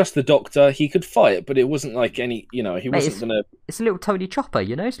 he was just the doctor. He could fight, but it wasn't like any, you know, he wasn't gonna. It's a little Tony Chopper,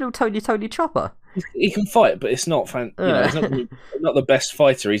 you know. It's a little Tony Chopper. He can fight, but it's not you know, he's not the best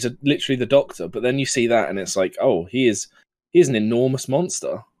fighter. He's literally the doctor. But then you see that, and it's like, oh, he is an enormous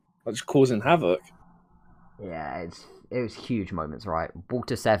monster, like just causing havoc. Yeah, it was huge moments, right?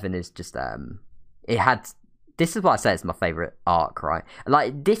 Water 7 is just it had. This is what I say it's my favorite arc, right?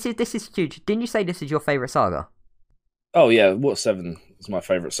 Like this is huge. Didn't you say this is your favorite saga? Oh yeah, Water 7 is my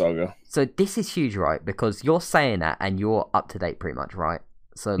favorite saga. So this is huge, right? Because you're saying that, and you're up to date, pretty much, right?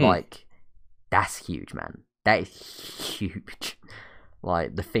 So like. That's huge, man. That is huge.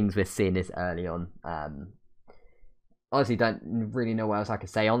 Like, the things we're seeing this early on. Honestly, don't really know what else I could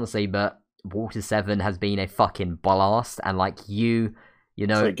say, honestly, but Water 7 has been a fucking blast. And, like, you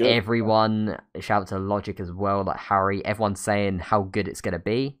know, everyone, shout out to Logic as well, like Harry, everyone's saying how good it's going to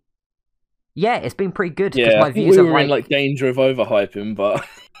be. Yeah, it's been pretty good. Yeah, my views we were in like danger of overhyping, but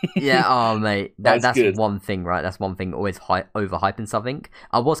yeah, oh mate, that's one thing, right? That's one thing. Always overhyping something.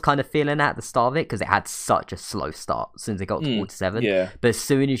 I was kind of feeling that at the start of it because it had such a slow start since it got to Water 7. Yeah, but as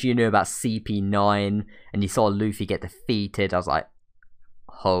soon as you knew about CP9 and you saw Luffy get defeated, I was like,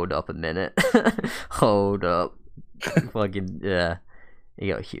 hold up a minute, hold up, fucking yeah, it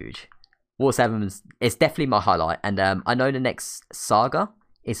got huge. Water 7 it's definitely my highlight, and I know the next saga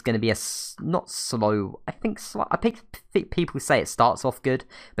it's going to be not slow. I think people say it starts off good,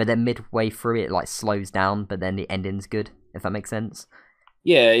 but then midway through it like slows down, but then the ending's good. If that makes sense.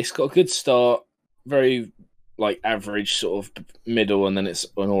 Yeah, it's got a good start, very like average sort of middle, and then it's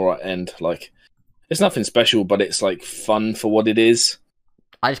an alright end. Like it's nothing special, but it's like fun for what it is.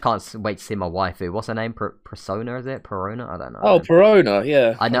 I just can't wait to see my waifu. What's her name? Persona, is it? Perona? I don't know. Oh, Perona,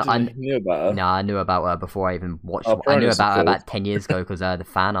 yeah. I know. I knew about her. No, I knew about her before I even watched. Oh, I knew Perona's about her cool. about 10 years ago because the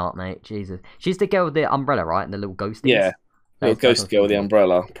fan art, mate. Jesus, she's the girl with the umbrella, right? And the little ghosties. Yeah, the ghost girl with the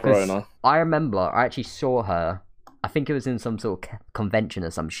umbrella, Perona. I remember I actually saw her. I think it was in some sort of convention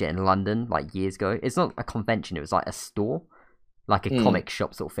or some shit in London, like years ago. It's not a convention; it was like a store, like a comic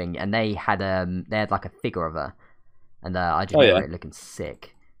shop sort of thing. And they had like a figure of her, and I just remember it looking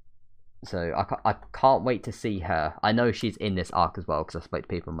sick. So I can't wait to see her. I know she's in this arc as well because I spoke to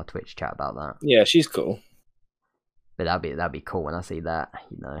people on my Twitch chat about that. Yeah, she's cool. But that'd be cool when I see that.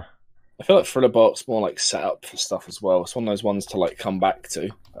 You know, I feel like Thriller Bark's more like set up for stuff as well. It's one of those ones to like come back to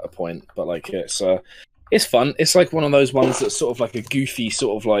at a point, but like it's fun. It's like one of those ones that's sort of like a goofy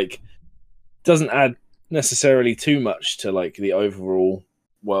sort of like doesn't add necessarily too much to like the overall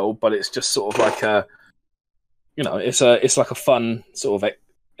world, but it's just sort of like a, you know, it's like a fun sort of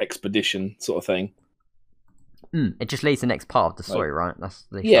expedition sort of thing. It just leads to the next part of the story, right? That's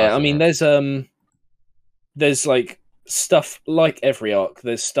I mean, there's like stuff like every arc.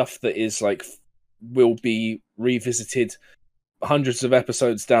 There's stuff that is like will be revisited hundreds of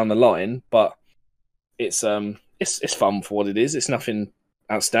episodes down the line, but it's fun for what it is. It's nothing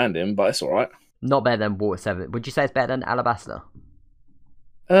outstanding, but it's all right. Not better than Water 7. Would you say it's better than Alabaster?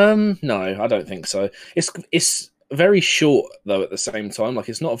 No, I don't think so. It's very short though. At the same time, like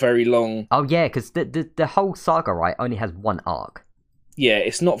it's not very long. Oh yeah, because the whole saga, right, only has one arc. Yeah,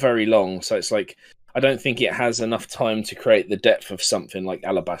 it's not very long, so it's like I don't think it has enough time to create the depth of something like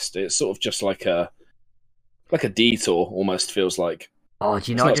Alabaster. It's sort of just like a detour, almost feels like. Oh,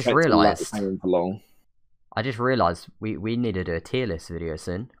 do you know? I just realised we need to do a tier list video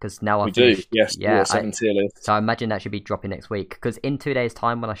soon because now I've finished. Yes, yeah, 7 tier list. So I imagine that should be dropping next week because in 2 days'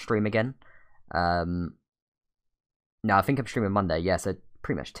 time when I stream again, no, I think I'm streaming Monday. Yeah, so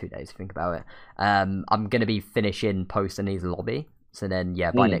pretty much 2 days. Think about it. I'm gonna be finishing post Enies Lobby. So then,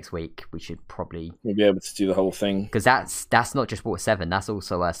 yeah, by next week we should probably be able to do the whole thing because that's not just Water 7. That's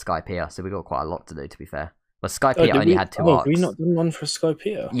also Skypiea. So we got quite a lot to do. To be fair, but Skypiea only had 2 arcs. We not done one for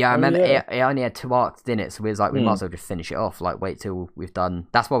Skypiea? Yeah, I remember it only had 2 arcs, didn't it? So we was like, we might as well just finish it off. Like, wait till we've done.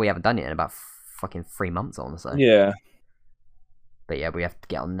 That's why we haven't done it in about fucking 3 months, honestly. Yeah. But yeah, we have to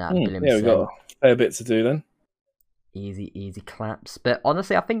get on that. Yeah, we've got a fair bit to do then. Easy claps. But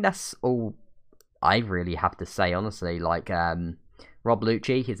honestly, I think that's all I really have to say. Honestly, like Rob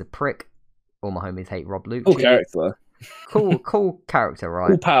Lucci, he's a prick. All my homies hate Rob Lucci. Cool character. Cool character, right?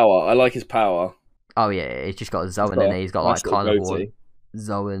 Cool power. I like his power. Oh yeah, he's just got Zoan in it. He's got like carnivore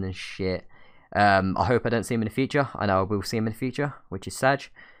Zoan and shit. I hope I don't see him in the future. I know I will see him in the future, which is sad.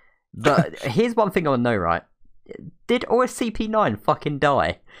 But here's one thing I want to know, right? Did OSCP9 fucking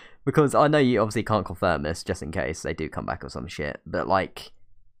die? Because I know you obviously can't confirm this, just in case they do come back or some shit. But like,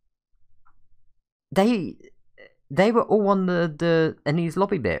 they were all on the Enies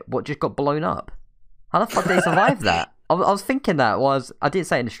Lobby bit. What just got blown up? How the fuck did they survive that? I was thinking I didn't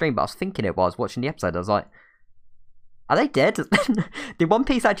say it in the stream, but I was thinking it while I was watching the episode. I was like, are they dead? Did One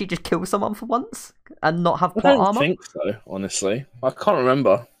Piece actually just kill someone for once and not have plot armor? I don't think so, honestly. I can't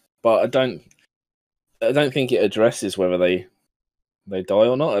remember, but I don't think it addresses whether they die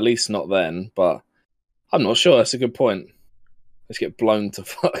or not. At least not then. But I'm not sure. That's a good point. Let's get blown to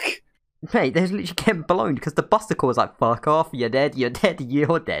fuck. Mate, they're literally getting blown because the Buster Core is like, fuck off, you're dead, you're dead,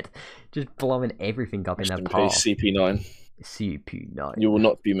 you're dead. Just blowing everything up in their path. CP9. CP9. You will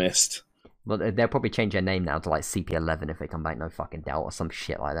not be missed. Well, they'll probably change their name now to like CP11 if they come back, no fucking doubt, or some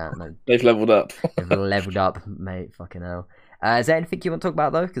shit like that. No, they've leveled up. They've leveled up, mate, fucking hell. Is there anything you want to talk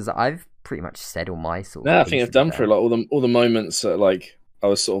about though? Because I've pretty much said all my sort of. I think I've done for like all the moments that like I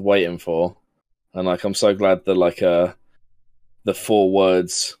was sort of waiting for, and like I'm so glad that like the 4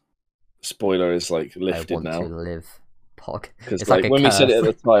 words spoiler is like lifted now. To live, Pog. Because like when we said it at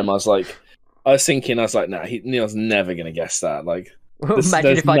the time, I was thinking, nah, Neil's never gonna guess that. Like,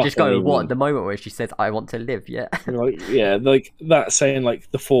 imagine if I just go, what? The moment where she says, "I want to live," yeah. Like, yeah, like that saying like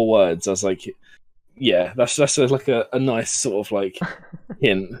the 4 words. I was like, yeah, that's like a nice sort of like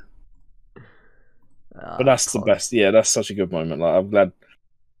hint. But that's the best. Yeah, that's such a good moment. Like, I'm glad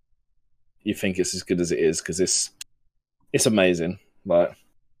you think it's as good as it is because it's amazing. Like.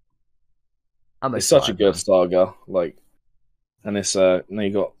 It's such a good saga, like, and it's now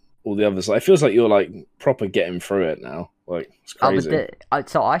you got all the others. Like, it feels like you're like proper getting through it now. Like, it's crazy.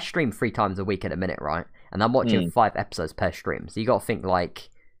 So I stream 3 times a week at a minute, right? And I'm watching 5 episodes per stream. So you got to think like,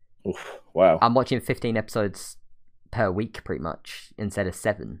 Oof, wow. I'm watching 15 episodes per week, pretty much, instead of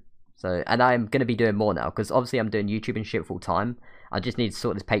 7. So, and I'm gonna be doing more now because obviously I'm doing YouTube and shit full time. I just need to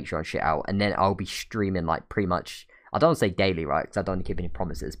sort this Patreon shit out, and then I'll be streaming like pretty much. I don't want to say daily, right? Because I don't want to keep any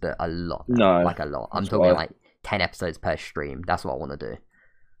promises, but a lot. Now. No, like a lot. I'm talking like 10 episodes per stream. That's what I want to do.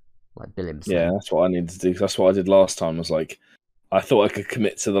 Like billions. Yeah, that's what I need to do. That's what I did last time. Was like, I thought I could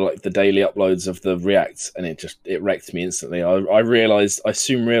commit to the daily uploads of the React, and it wrecked me instantly. I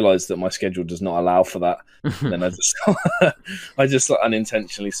soon realized that my schedule does not allow for that. And then I just like,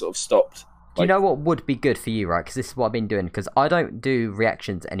 unintentionally sort of stopped. Do you know what would be good for you, right? Because this is what I've been doing. Because I don't do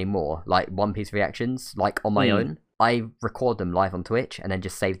reactions anymore, like One Piece reactions, like on my own. I record them live on Twitch and then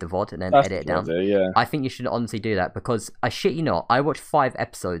just save the VOD and then edit it down. I think you should honestly do that because I shit you not, I watched 5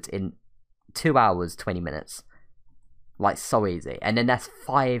 episodes in 2 hours, 20 minutes. Like, so easy. And then that's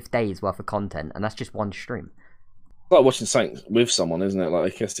 5 days worth of content, and that's just one stream. It's like watching something with someone, isn't it?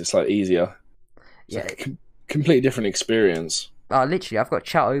 Like, I guess it's like easier. It's like a completely different experience. Literally, I've got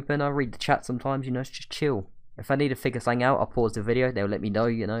chat open, I read the chat sometimes, you know, it's just chill. If I need to figure something out, I'll pause the video, they'll let me know,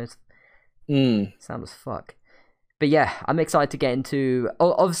 you know. Sound as fuck. But yeah, I'm excited to get into...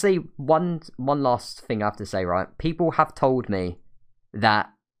 obviously, one last thing I have to say, right? People have told me that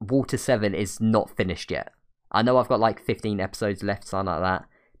Water 7 is not finished yet. I know I've got like 15 episodes left, something like that.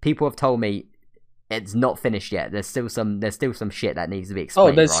 People have told me it's not finished yet. There's still some shit that needs to be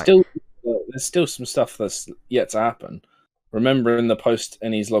explained. There's still some stuff that's yet to happen. Remember in the post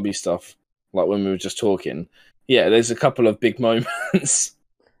Enies Lobby stuff, like when we were just talking, yeah, there's a couple of big moments.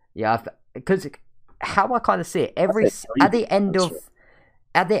 Yeah, because how I kind of see it, at the end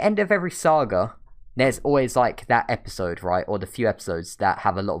of every saga, there's always like that episode, right, or the few episodes that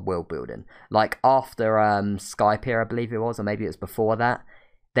have a lot of world building. Like after Skypiea, I believe it was, or maybe it was before that.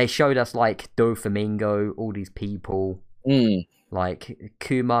 They showed us like Doflamingo, all these people, like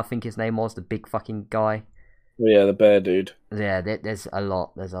Kuma, I think his name was, the big fucking guy. Yeah, the bear dude. Yeah, there's a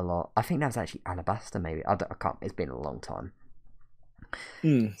lot. I think that was actually Alabasta, maybe. I can't. It's been a long time.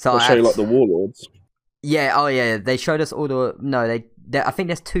 So I'll show you like the warlords. Yeah. Oh yeah. They showed us all the. No, I think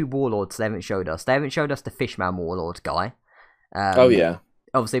there's 2 warlords they haven't showed us. They haven't showed us the Fishman warlord guy. Oh yeah.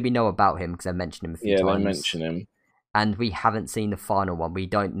 Obviously, we know about him because they mentioned him a few times. Yeah, they mention him. And we haven't seen the final one. We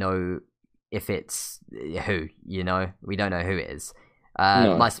don't know if it's who. You know, we don't know who it is.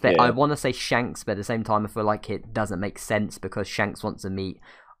 I want to say Shanks, but at the same time, I feel like it doesn't make sense because Shanks wants to meet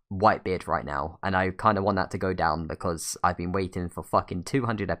Whitebeard right now, and I kind of want that to go down because I've been waiting for fucking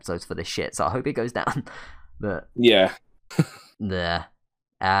 200 episodes for this shit, so I hope it goes down. But yeah, but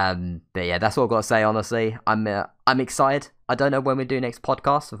yeah, that's all I've got to say. Honestly, I'm excited. I don't know when we do next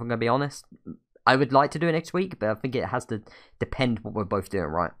podcast. If I'm gonna be honest, I would like to do it next week, but I think it has to depend what we're both doing,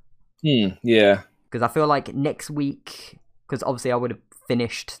 right? Yeah, because I feel like next week. Because obviously I would have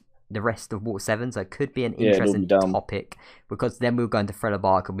finished the rest of Water 7, so it could be an interesting topic. Because then we'll go into Thriller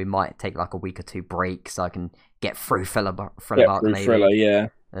Bark and we might take like a week or 2 break so I can get through Thriller Bark maybe. Thriller, yeah.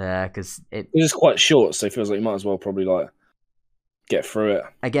 Because it is quite short, so it feels like you might as well probably like get through it.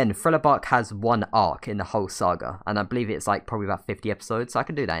 Again, Thriller Bark has 1 arc in the whole saga, and I believe it's like probably about 50 episodes. So I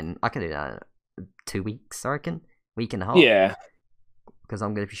can do that in 2 weeks, I reckon. Week and a half. Yeah. Because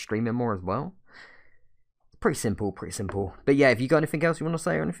I'm going to be streaming more as well. Pretty simple. But yeah, have you got anything else you want to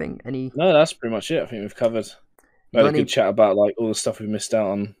say or anything? No, that's pretty much it. I think we've covered. We had a good chat about like all the stuff we missed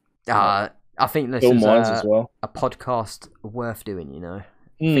out on. I think this is as well. A podcast worth doing, you know.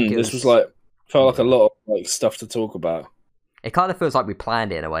 This was like felt like a lot of like stuff to talk about. It kind of feels like we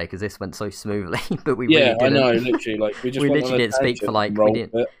planned it in a way because this went so smoothly, but we really didn't. I know, literally, like we literally didn't speak for like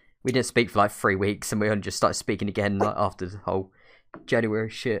we didn't speak for like 3 weeks, and we only just started speaking again like, after the whole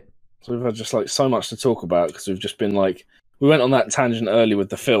January shit. So we've had just like so much to talk about because we've just been like, we went on that tangent early with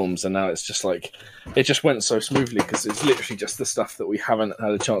the films, and now it's just like, it just went so smoothly because it's literally just the stuff that we haven't had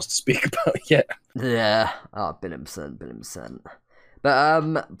a chance to speak about yet. Yeah, billion percent.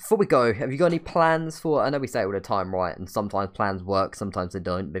 But before we go, have you got any plans for? I know we say it all the time, right? And sometimes plans work, sometimes they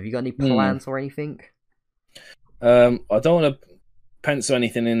don't. But have you got any plans or anything? I don't want to pencil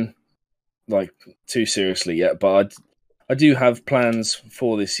anything in like too seriously yet, but I do have plans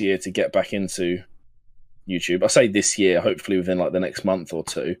for this year to get back into YouTube. I say this year, hopefully within like the next month or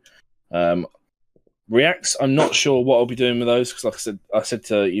 2. Reacts, I'm not sure what I'll be doing with those because, like I said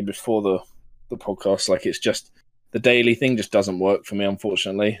to you before the podcast, like it's just the daily thing just doesn't work for me,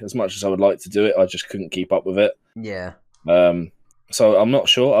 unfortunately. As much as I would like to do it, I just couldn't keep up with it. Yeah. So I'm not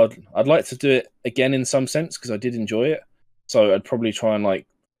sure. I'd like to do it again in some sense because I did enjoy it. So I'd probably try and like,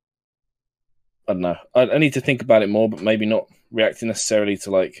 I don't know. I need to think about it more, but maybe not reacting necessarily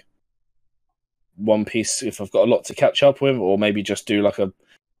to like One Piece if I've got a lot to catch up with, or maybe just do like a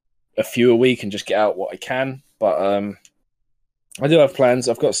few a week and just get out what I can. But I do have plans.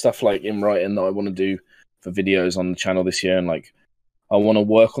 I've got stuff like in writing that I want to do for videos on the channel this year, and like I want to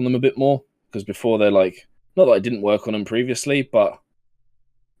work on them a bit more, because before they're like, not that I didn't work on them previously, but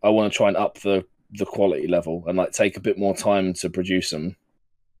I want to try and up the quality level and like take a bit more time to produce them,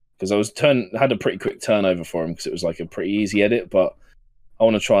 because had a pretty quick turnover for them because it was like a pretty easy edit, but I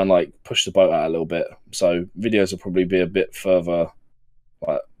want to try and like push the boat out a little bit. So videos will probably be a bit further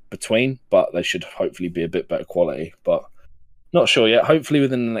like between, but they should hopefully be a bit better quality, but not sure yet. Hopefully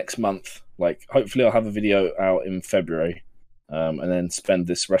within the next month. Like hopefully I'll have a video out in February, and then spend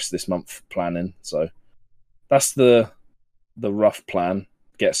this rest of this month planning. So that's the rough plan.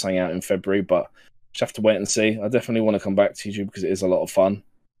 Get something out in February, but just have to wait and see. I definitely want to come back to YouTube because it is a lot of fun.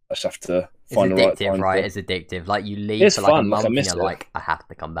 I just have to find the right time. Right? It's addictive. Like you leave for like a month and you're like, I have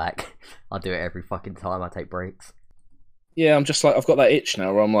to come back. I'll do it every fucking time I take breaks. Yeah, I'm just like, I've got that itch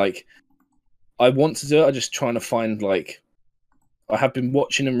now where I'm like, I want to do it. I'm just trying to find like, I have been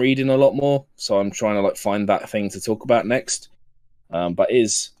watching and reading a lot more, so I'm trying to like find that thing to talk about next. But it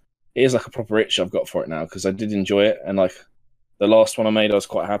is like a proper itch I've got for it now, because I did enjoy it, and like the last one I made I was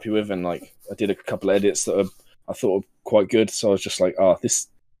quite happy with, and like I did a couple of edits that I thought were quite good, so I was just like, I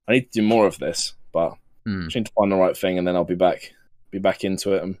need to do more of this, but I need to find the right thing, and then I'll be back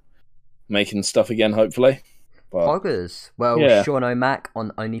into it and making stuff again, hopefully. Poggers. Well, yeah. SEANOMACK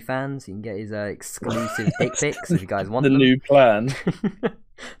on OnlyFans. You can get his exclusive dick pics if you guys want them. New plan.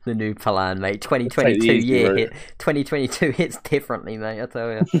 The new plan, mate. 2022 year hit. 2022 hits differently, mate. I tell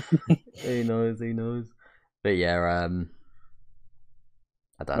you. Who knows? But yeah,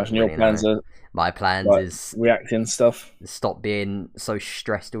 I don't Imagine really your plans know. are My plans like is reacting stuff. Stop being so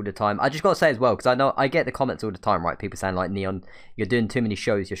stressed all the time. I just gotta say as well, because I know I get the comments all the time, right? People saying like, Neon, you're doing too many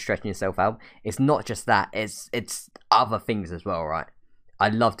shows, you're stretching yourself out. It's not just that, it's other things as well, right? I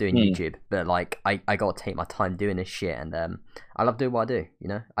love doing YouTube, but like I gotta take my time doing this shit, and I love doing what I do, you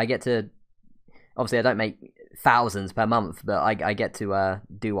know? I get to, obviously I don't make thousands per month, but I get to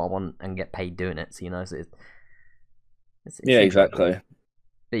do what I want and get paid doing it, so you know, so it's yeah, exactly.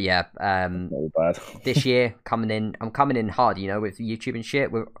 But yeah, this year I'm coming in hard, you know, with YouTube and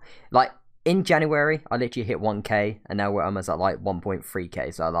shit. We're like in January, I literally hit 1K, and now we're almost at like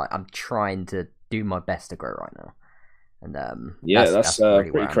 1.3K. So like I'm trying to do my best to grow right now. And yeah, that's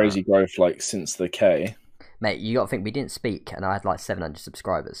pretty crazy growth, like since the K. Mate, you gotta think we didn't speak, and I had like 700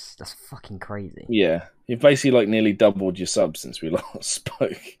 subscribers. That's fucking crazy. Yeah, you've basically like nearly doubled your subs since we last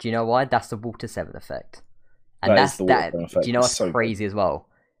spoke. Do you know why? That's the Water 7 effect. And that's that. Do you know what's crazy as well?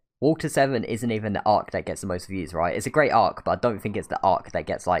 Water 7 isn't even the arc that gets the most views, right? It's a great arc, but I don't think it's the arc that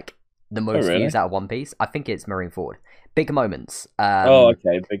gets like the most views out of One Piece. I think it's Marineford. Big moments.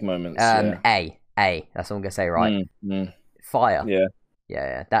 Okay, big moments. A. That's what I'm gonna say, right? Fire.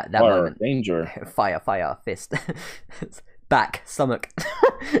 Yeah. That fire, moment. Danger. Fire. Fist. Back. Stomach.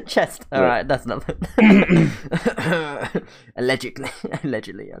 Chest. All right, that's enough.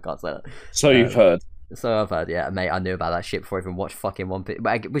 Allegedly, I can't say that. So you've heard. So I've heard, yeah, mate. I knew about that shit before I even watched fucking One Piece.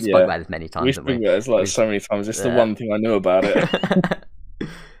 We spoke about this many times. We spoke about it like so many times. It's the one thing I knew about it.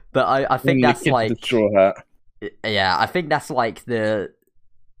 But I think that's like the straw hat. Yeah, I think that's like the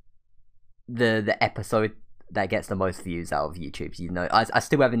episode that gets the most views out of YouTube. You know, I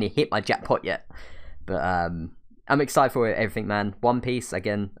still haven't hit my jackpot yet, but I'm excited for everything, man. One Piece,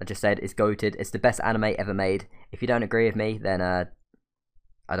 again, I just said, is goated. It's the best anime ever made. If you don't agree with me, then I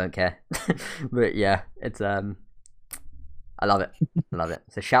don't care. But yeah, it's I love it.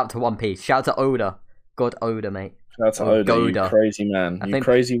 So shout to One Piece. Shout to Oda. God Oda, mate. Shout to Oda, Goda. You crazy man. You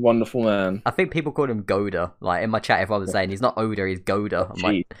crazy wonderful man. I think people called him Goda. Like in my chat, everyone was saying he's not Oda, he's Goda. I'm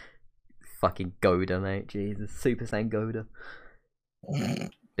like, fucking Goda, mate. Jesus. Super Saiyan Goda.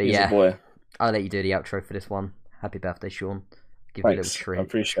 But he's yeah, a boy. I'll let you do the outro for this one. Happy birthday, Sean. Give you a little treat. I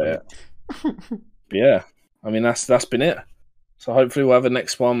appreciate it. But yeah, I mean that's been it. So hopefully we'll have a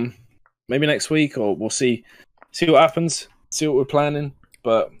next one, maybe next week, or we'll see what happens, see what we're planning.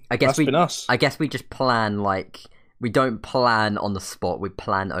 But I guess that's been us. I guess we just plan, like, we don't plan on the spot, we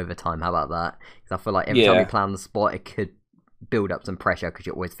plan over time. How about that? Because I feel like every time we plan on the spot, it could build up some pressure because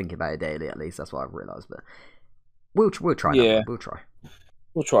you're always thinking about it daily, at least. That's what I've realised. But we'll try. Yeah. We'll try.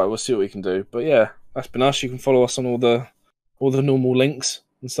 We'll see what we can do. But yeah, that's been us. You can follow us on all the normal links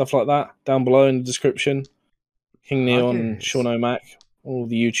and stuff like that down below in the description. KIINGNEON and SEANOMACK, all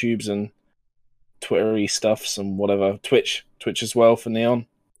the YouTubes and Twittery stuffs and whatever. Twitch as well for Neon.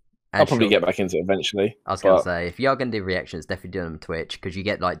 I'll probably get back into it eventually. I was going to say, if you are going to do reactions, definitely do them on Twitch, because you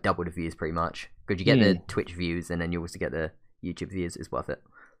get like double the views pretty much. because you get the Twitch views and then you also get the YouTube views. It's worth it.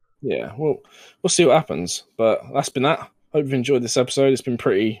 Yeah, well, we'll see what happens. But that's been that. Hope you've enjoyed this episode. It's been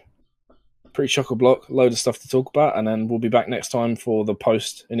pretty chock-a-block, load of stuff to talk about, and then we'll be back next time for the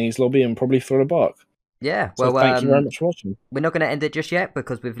post Enies Lobby and probably for a bark. Yeah, well, thank you very much for watching. We're not going to end it just yet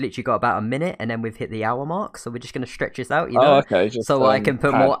because we've literally got about a minute, and then we've hit the hour mark. So we're just going to stretch this out, you know. Oh, okay. Just, so I can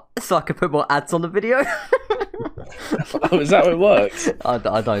put more. So I can put more ads on the video. Oh, is that how it works? I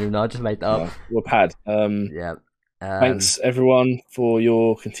don't even know. I just made that up. We're pad. Yeah. Thanks everyone for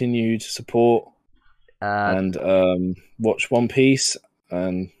your continued support, and watch One Piece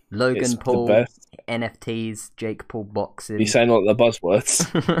and Logan Paul NFTs, Jake Paul boxing. You saying all the buzzwords?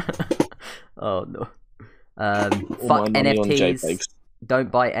 Oh no. Fuck NFTs.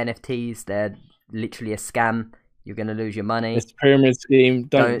 Don't buy NFTs. They're literally a scam. You're gonna lose your money. It's a pyramid scheme.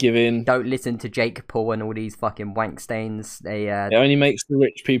 Don't give in. Don't listen to Jake Paul and all these fucking wank stains. It only makes the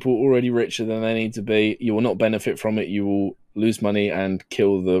rich people already richer than they need to be. You will not benefit from it. You will lose money and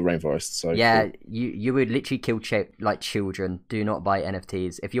kill the rainforest. So yeah, you would literally kill like children. Do not buy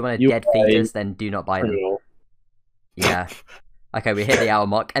NFTs. If you want a dead fetus, then do not buy them. Yeah. Okay, we hit the hour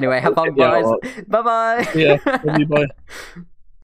mark. Anyway, have fun, guys. Bye bye. Yeah. Bye.